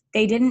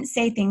 They didn't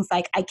say things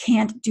like, I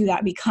can't do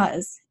that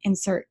because,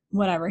 insert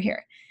whatever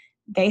here.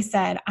 They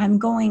said, I'm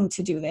going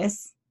to do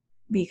this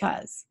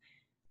because.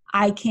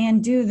 I can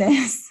do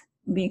this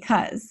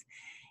because.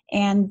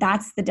 And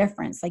that's the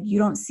difference. Like, you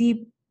don't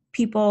see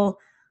people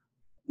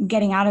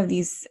getting out of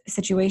these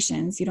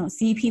situations. You don't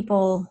see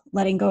people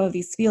letting go of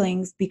these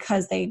feelings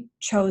because they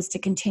chose to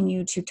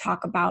continue to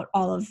talk about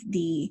all of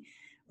the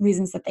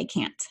reasons that they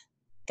can't.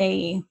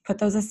 They put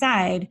those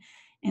aside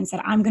and said,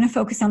 I'm going to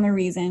focus on the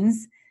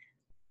reasons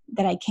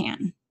that I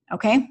can.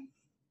 Okay.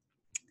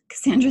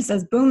 Cassandra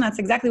says, boom, that's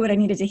exactly what I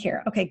needed to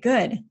hear. Okay,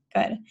 good.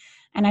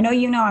 And I know,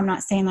 I'm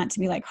not saying that to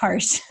be like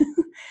harsh,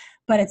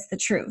 but it's the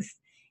truth.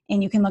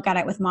 And you can look at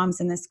it with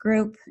moms in this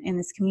group, in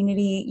this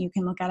community. You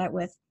can look at it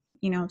with,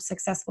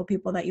 successful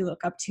people that you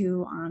look up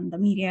to on the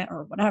media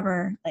or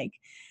whatever. Like,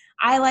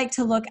 I like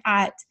to look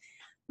at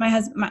my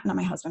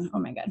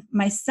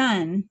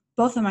son,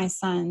 both of my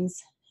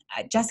sons.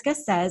 Jessica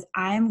says,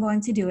 I am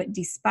going to do it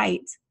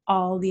despite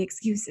all the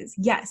excuses.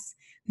 Yes,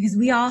 because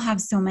we all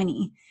have so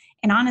many.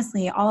 And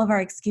honestly, all of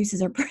our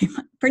excuses are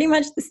pretty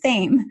much the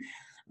same.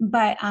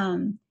 But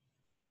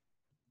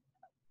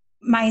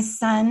my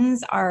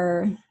sons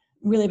are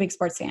really big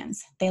sports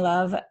fans. They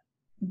love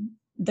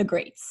the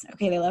greats.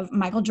 Okay, they love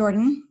Michael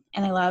Jordan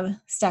and they love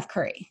Steph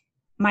Curry.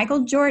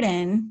 Michael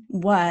Jordan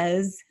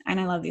was, and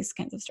I love these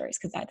kinds of stories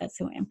because that's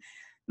who I am.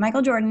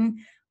 Michael Jordan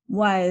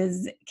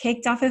was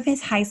kicked off of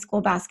his high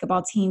school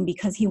basketball team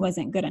because he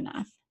wasn't good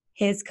enough.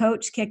 His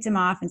coach kicked him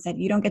off and said,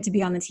 you don't get to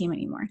be on the team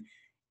anymore.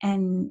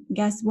 And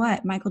guess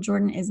what? Michael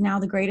Jordan is now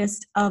the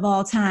greatest of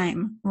all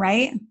time,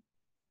 right?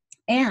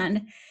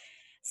 And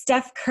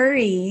Steph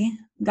Curry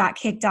got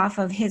kicked off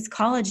of his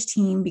college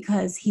team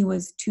because he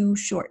was too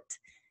short.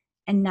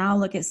 And now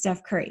look at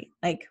Steph Curry,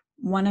 like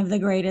one of the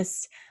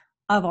greatest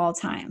of all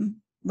time,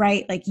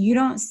 right? Like, you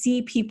don't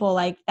see people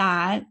like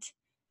that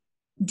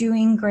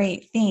doing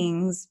great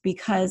things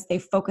because they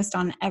focused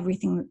on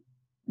everything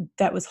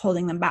that was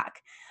holding them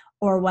back,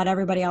 or what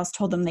everybody else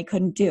told them they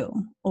couldn't do,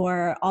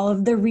 or all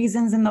of the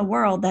reasons in the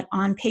world that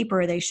on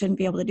paper they shouldn't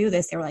be able to do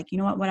this. They were like, you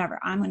know what, whatever,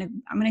 I'm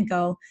going to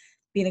go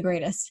be the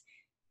greatest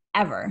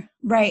ever.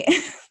 Right.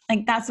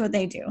 Like, that's what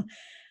they do.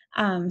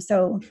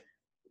 So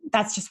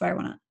that's just what I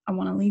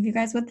want to leave you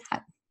guys with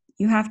that.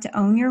 You have to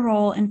own your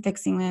role in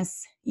fixing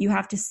this. You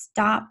have to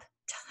stop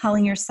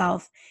telling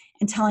yourself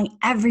and telling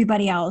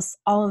everybody else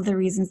all of the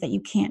reasons that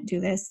you can't do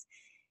this,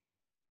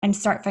 and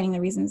start finding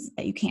the reasons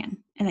that you can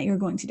and that you're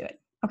going to do it.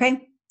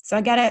 Okay. So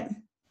I get it.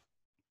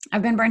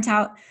 I've been burnt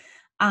out.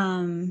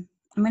 I'm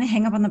going to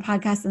hang up on the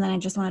podcast, and then I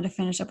just wanted to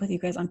finish up with you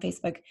guys on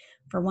Facebook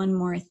for one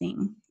more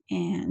thing.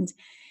 And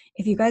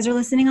if you guys are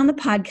listening on the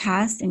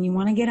podcast and you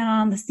want to get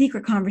on the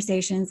secret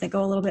conversations that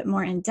go a little bit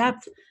more in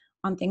depth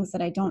on things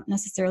that I don't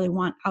necessarily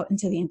want out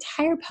into the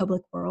entire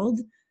public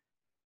world,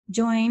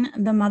 join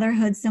the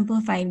Motherhood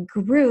Simplified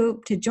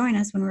group to join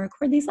us when we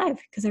record these live,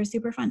 because they're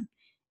super fun.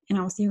 And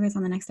I will see you guys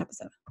on the next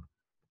episode.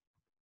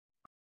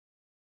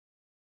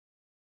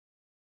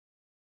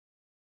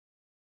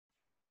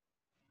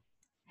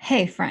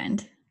 Hey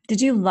friend,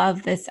 did you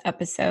love this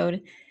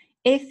episode?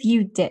 If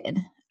you did,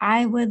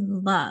 I would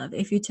love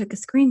if you took a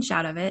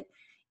screenshot of it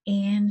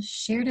and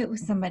shared it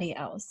with somebody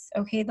else.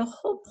 Okay, the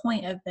whole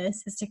point of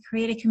this is to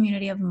create a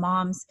community of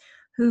moms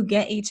who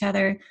get each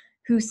other,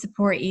 who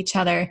support each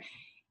other,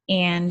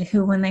 and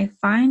who, when they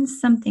find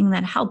something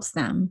that helps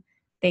them,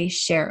 they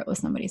share it with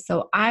somebody.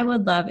 So I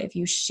would love if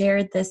you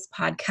shared this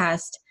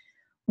podcast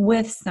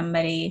with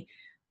somebody,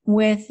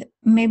 with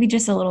maybe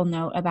just a little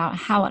note about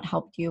how it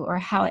helped you or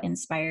how it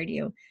inspired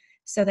you,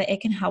 so that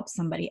it can help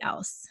somebody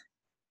else.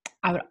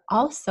 I would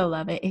also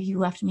love it if you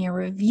left me a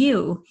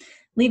review.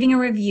 Leaving a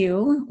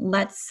review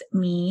lets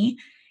me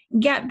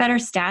get better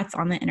stats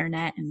on the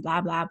internet and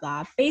blah, blah,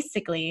 blah.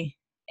 Basically,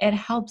 it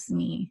helps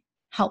me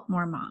help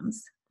more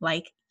moms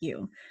like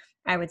you.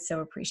 I would so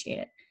appreciate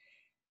it.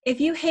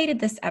 If you hated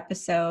this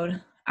episode,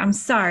 I'm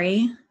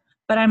sorry,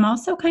 but I'm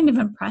also kind of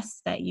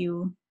impressed that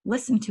you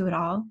listened to it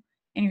all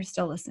and you're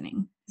still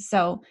listening.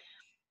 So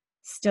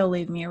still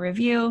leave me a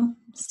review,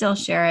 still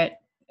share it,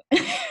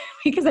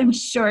 because I'm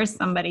sure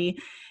somebody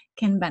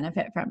can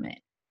benefit from it.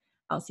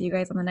 I'll see you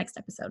guys on the next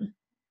episode.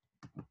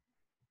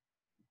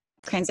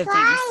 Kinds of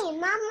things.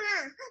 Mama.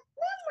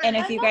 And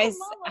if you guys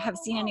have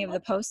seen any of the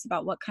posts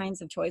about what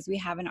kinds of toys we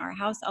have in our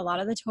house, a lot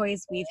of the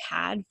toys we've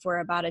had for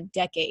about a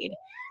decade,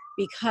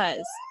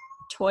 because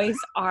toys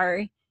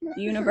are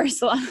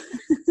universal.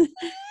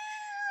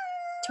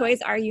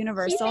 Toys are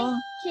universal.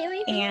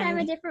 Kaylee thinks I'm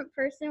a different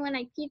person when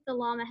I keep the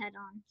llama head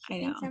on. She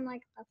thinks I'm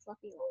like a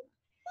fluffy llama.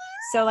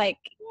 So like,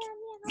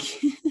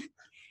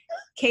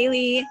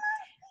 Kaylee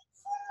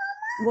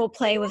will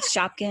play with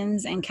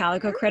Shopkins and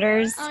Calico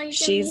Critters.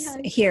 She's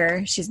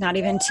here. She's not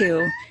even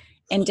 2.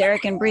 And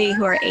Derek and Bree,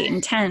 who are 8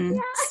 and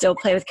 10, still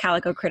play with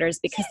Calico Critters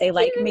because they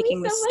like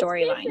making the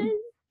storyline.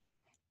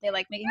 They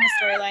like making the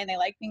storyline. They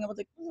like being able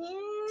to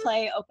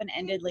play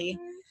open-endedly,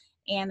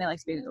 and they like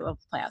to be able to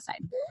play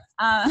outside.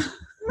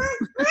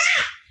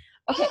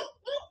 Okay.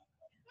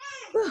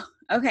 Whew.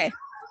 Okay.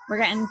 We're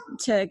getting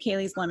to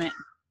Kaylee's limit.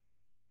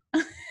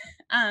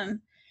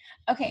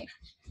 Okay.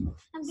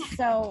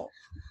 So,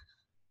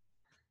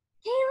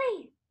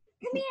 Kaylee,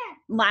 come here.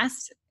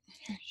 Last,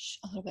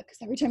 a little bit, because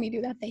every time you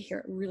do that, they hear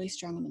it really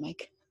strong on the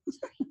mic.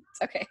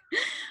 It's okay.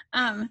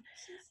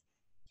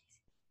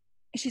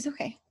 She's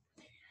okay.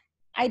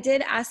 I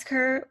did ask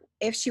her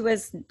if she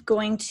was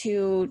going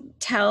to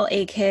tell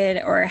a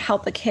kid or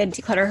help a kid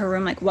declutter her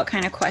room, like what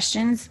kind of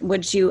questions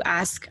would you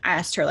ask? I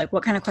asked her, like,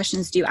 what kind of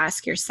questions do you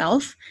ask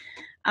yourself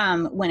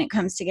when it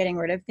comes to getting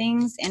rid of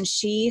things? And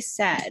she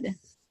said,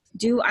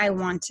 do I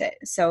want it?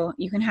 So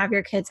you can have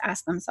your kids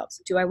ask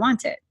themselves, do I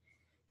want it?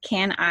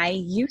 Can I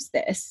use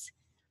this?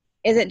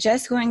 Is it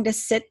just going to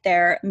sit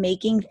there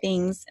making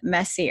things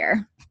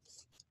messier?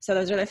 So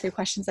those are the 3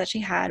 questions that she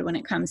had when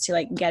it comes to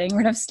like getting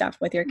rid of stuff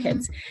with your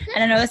kids.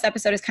 And I know this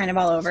episode is kind of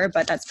all over,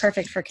 but that's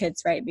perfect for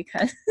kids, right?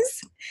 Because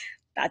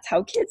that's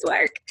how kids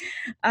work.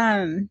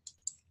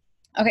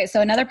 Okay,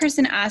 so another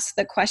person asked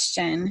the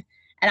question,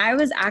 and I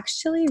was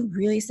actually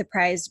really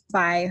surprised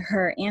by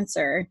her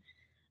answer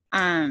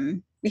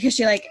because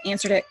she like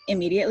answered it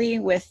immediately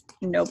with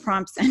no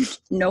prompts and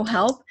no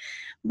help.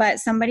 But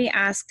somebody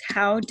asked,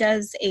 how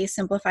does a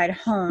simplified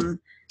home,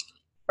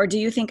 or do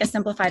you think a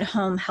simplified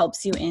home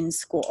helps you in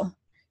school?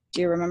 Do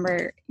you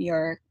remember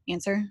your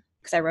answer?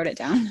 Because I wrote it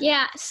down.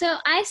 Yeah, so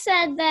I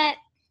said that,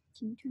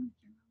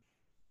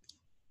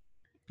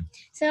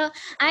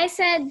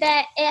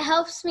 it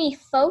helps me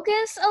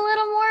focus a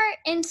little more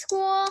in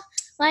school.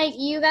 Like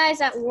you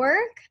guys at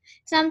work,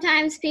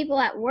 sometimes people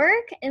at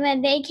work, and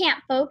when they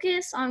can't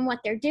focus on what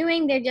they're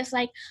doing, they're just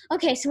like,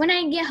 okay, so when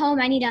I get home,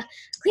 I need to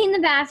clean the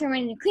bathroom, I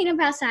need to clean up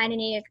outside, I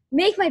need to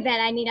make my bed,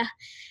 I need to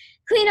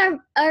clean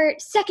our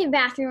second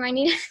bathroom, I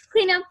need to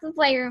clean up the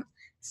playroom,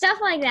 stuff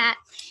like that.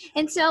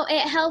 And so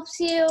it helps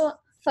you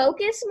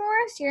focus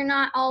more so you're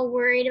not all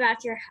worried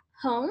about your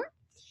home.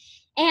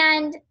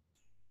 And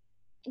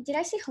did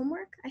I say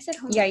homework? I said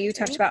homework. Yeah, you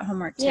talked about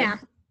homework too. Yeah.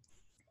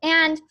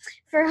 And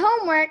for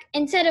homework,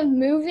 instead of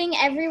moving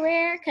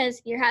everywhere,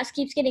 because your house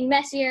keeps getting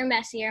messier and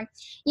messier,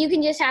 you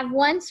can just have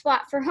one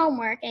spot for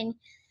homework. And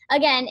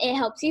again, it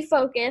helps you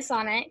focus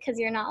on it because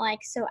you're not like,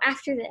 so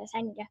after this,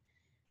 I need to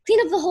clean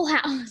up the whole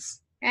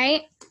house,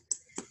 right?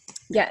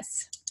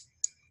 Yes.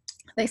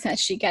 They said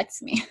she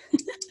gets me.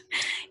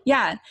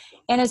 Yeah,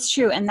 and it's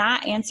true. And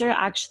that answer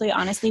actually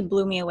honestly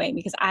blew me away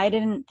because I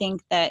didn't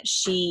think that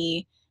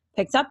she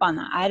picked up on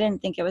that. I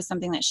didn't think it was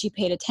something that she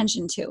paid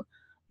attention to.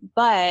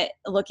 But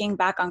looking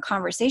back on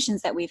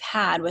conversations that we've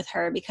had with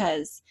her,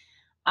 because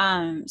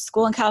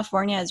school in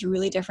California is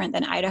really different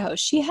than Idaho.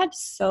 She had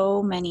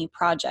so many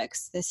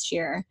projects this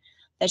year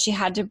that she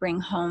had to bring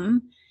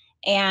home.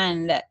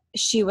 And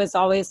she was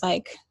always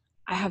like,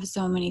 I have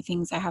so many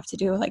things I have to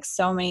do, like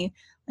so many,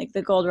 like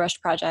the Gold Rush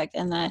project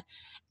and the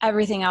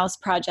everything else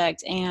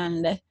project.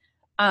 And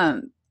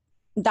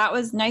that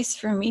was nice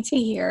for me to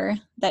hear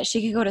that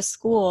she could go to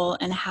school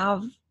and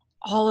have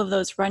all of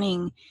those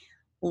running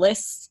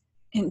lists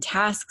and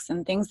tasks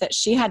and things that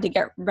she had to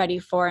get ready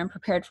for and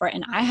prepared for,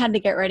 and I had to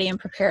get ready and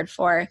prepared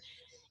for.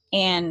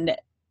 And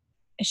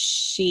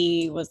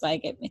she was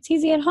like, it's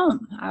easy at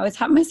home. I always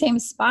have my same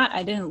spot.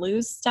 I didn't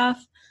lose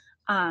stuff.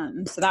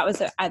 So that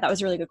was a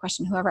really good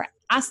question. Whoever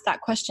asked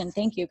that question,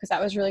 thank you, because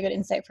that was really good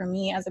insight for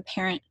me as a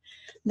parent,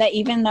 that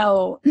even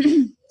though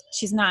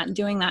she's not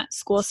doing that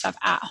school stuff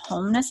at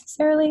home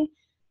necessarily,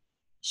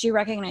 she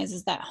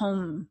recognizes that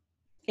home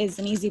is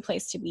an easy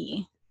place to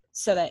be,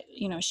 so that,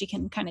 you know, she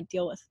can kind of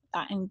deal with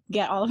that and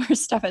get all of her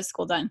stuff at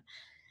school done.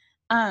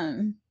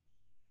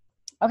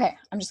 Okay,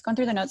 I'm just going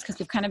through the notes because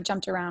we've kind of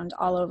jumped around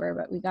all over,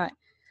 but we got,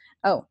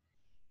 I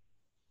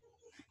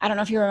don't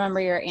know if you remember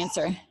your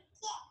answer.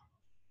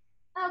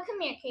 Oh,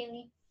 come here,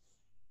 Kaylee.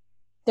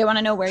 They want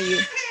to know where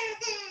you,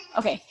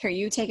 okay, here,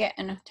 you take it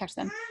and text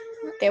them.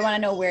 They want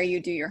to know where you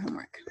do your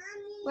homework.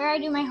 Where I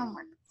do my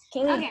homework.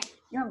 Kaylee, okay.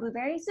 You want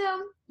blueberries?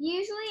 So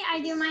usually I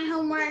do my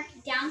homework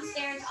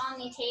downstairs on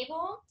the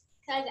table,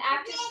 because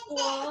after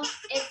school,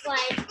 it's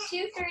like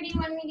 2:30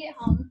 when we get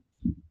home.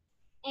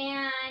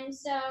 And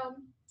so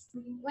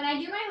when I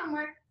do my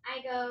homework,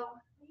 I go,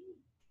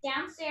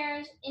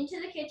 downstairs into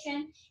the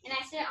kitchen, and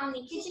I sit on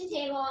the kitchen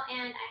table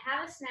and I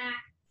have a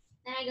snack,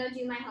 and I go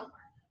do my homework.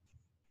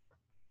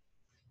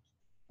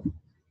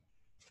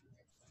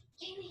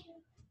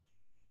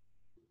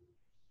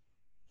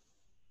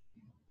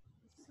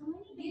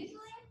 Usually,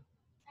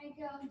 I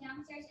go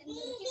downstairs into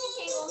the kitchen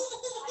table,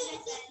 like I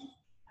said.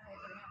 All right,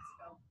 we're gonna have to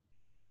go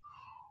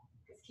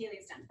because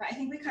Kaylee's done. But I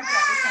think we covered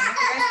everything. If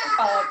you guys have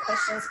follow-up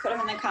questions, put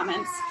them in the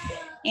comments,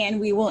 and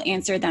we will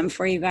answer them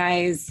for you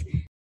guys.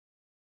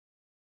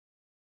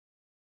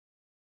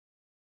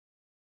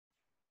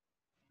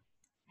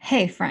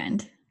 Hey,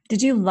 friend,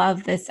 did you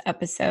love this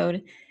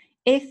episode?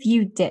 If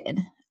you did,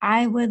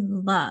 I would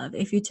love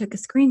if you took a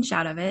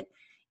screenshot of it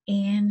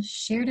and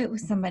shared it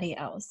with somebody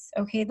else.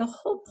 Okay, the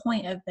whole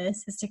point of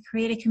this is to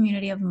create a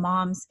community of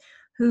moms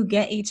who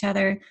get each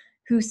other,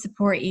 who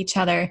support each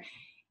other,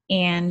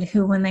 and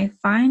who, when they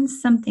find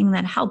something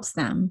that helps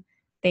them,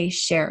 they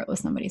share it with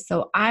somebody.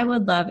 So I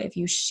would love if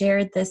you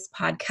shared this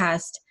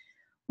podcast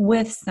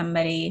with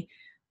somebody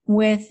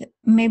with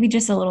maybe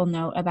just a little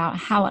note about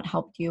how it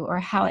helped you or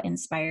how it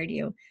inspired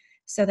you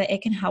so that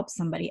it can help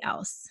somebody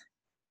else.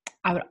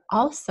 I would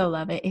also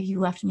love it if you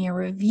left me a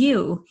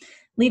review.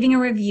 Leaving a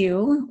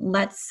review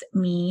lets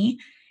me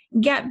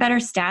get better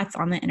stats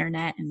on the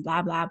internet and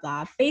blah, blah,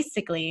 blah.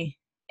 Basically,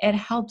 it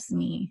helps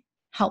me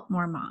help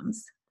more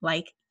moms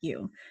like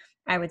you.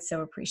 I would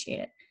so appreciate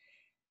it.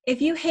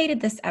 If you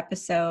hated this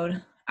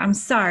episode, I'm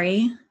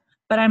sorry,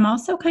 but I'm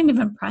also kind of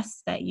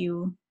impressed that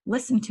you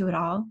listened to it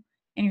all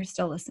and you're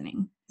still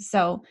listening.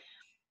 So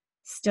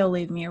still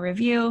leave me a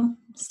review,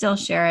 still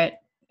share it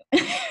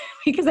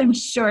because I'm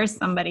sure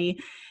somebody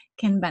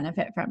can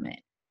benefit from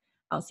it.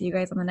 I'll see you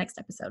guys on the next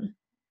episode.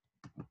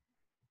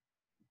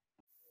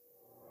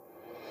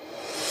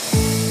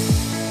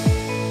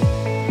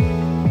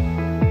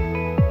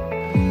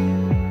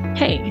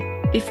 Hey,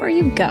 before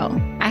you go,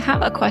 I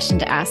have a question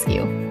to ask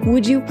you.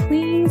 Would you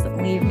please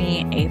leave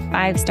me a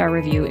 5-star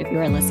review if you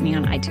are listening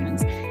on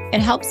iTunes?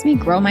 It helps me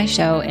grow my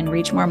show and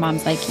reach more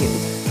moms like you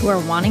who are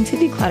wanting to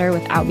declutter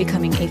without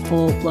becoming a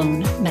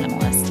full-blown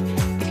minimalist.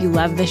 If you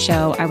love the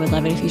show, I would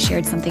love it if you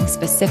shared something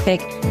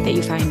specific that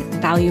you find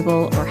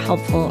valuable or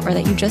helpful or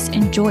that you just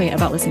enjoy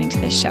about listening to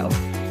this show.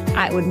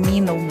 It would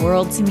mean the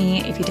world to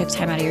me if you took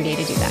time out of your day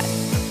to do that.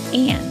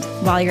 And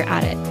while you're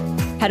at it,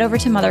 head over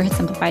to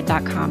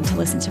motherhoodsimplified.com to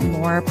listen to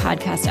more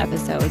podcast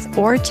episodes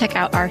or check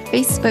out our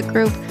Facebook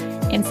group,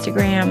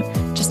 Instagram,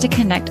 just to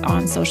connect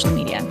on social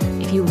media.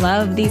 If you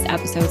love these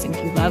episodes and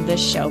if you love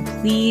this show,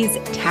 please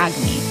tag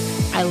me.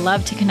 I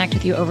love to connect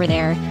with you over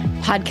there.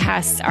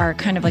 Podcasts are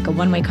kind of like a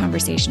one-way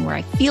conversation where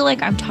I feel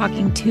like I'm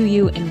talking to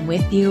you and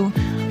with you.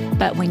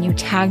 But when you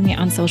tag me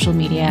on social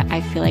media,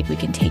 I feel like we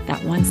can take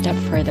that one step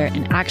further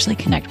and actually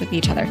connect with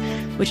each other,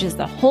 which is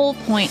the whole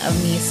point of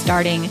me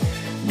starting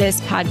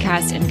this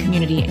podcast and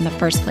community in the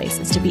first place,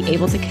 is to be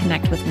able to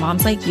connect with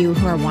moms like you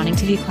who are wanting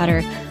to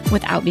declutter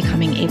without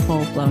becoming a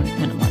full-blown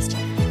minimalist.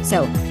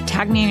 So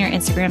tag me in your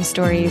Instagram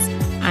stories.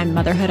 I'm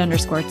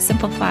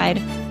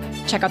motherhood_simplified.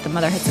 Check out the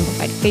Motherhood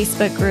Simplified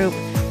Facebook group,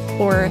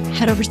 or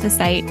head over to the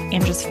site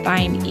and just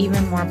find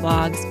even more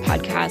blogs,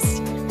 podcasts,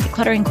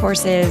 decluttering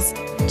courses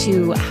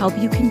to help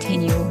you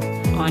continue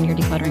on your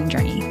decluttering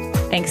journey.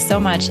 Thanks so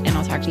much, and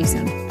I'll talk to you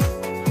soon.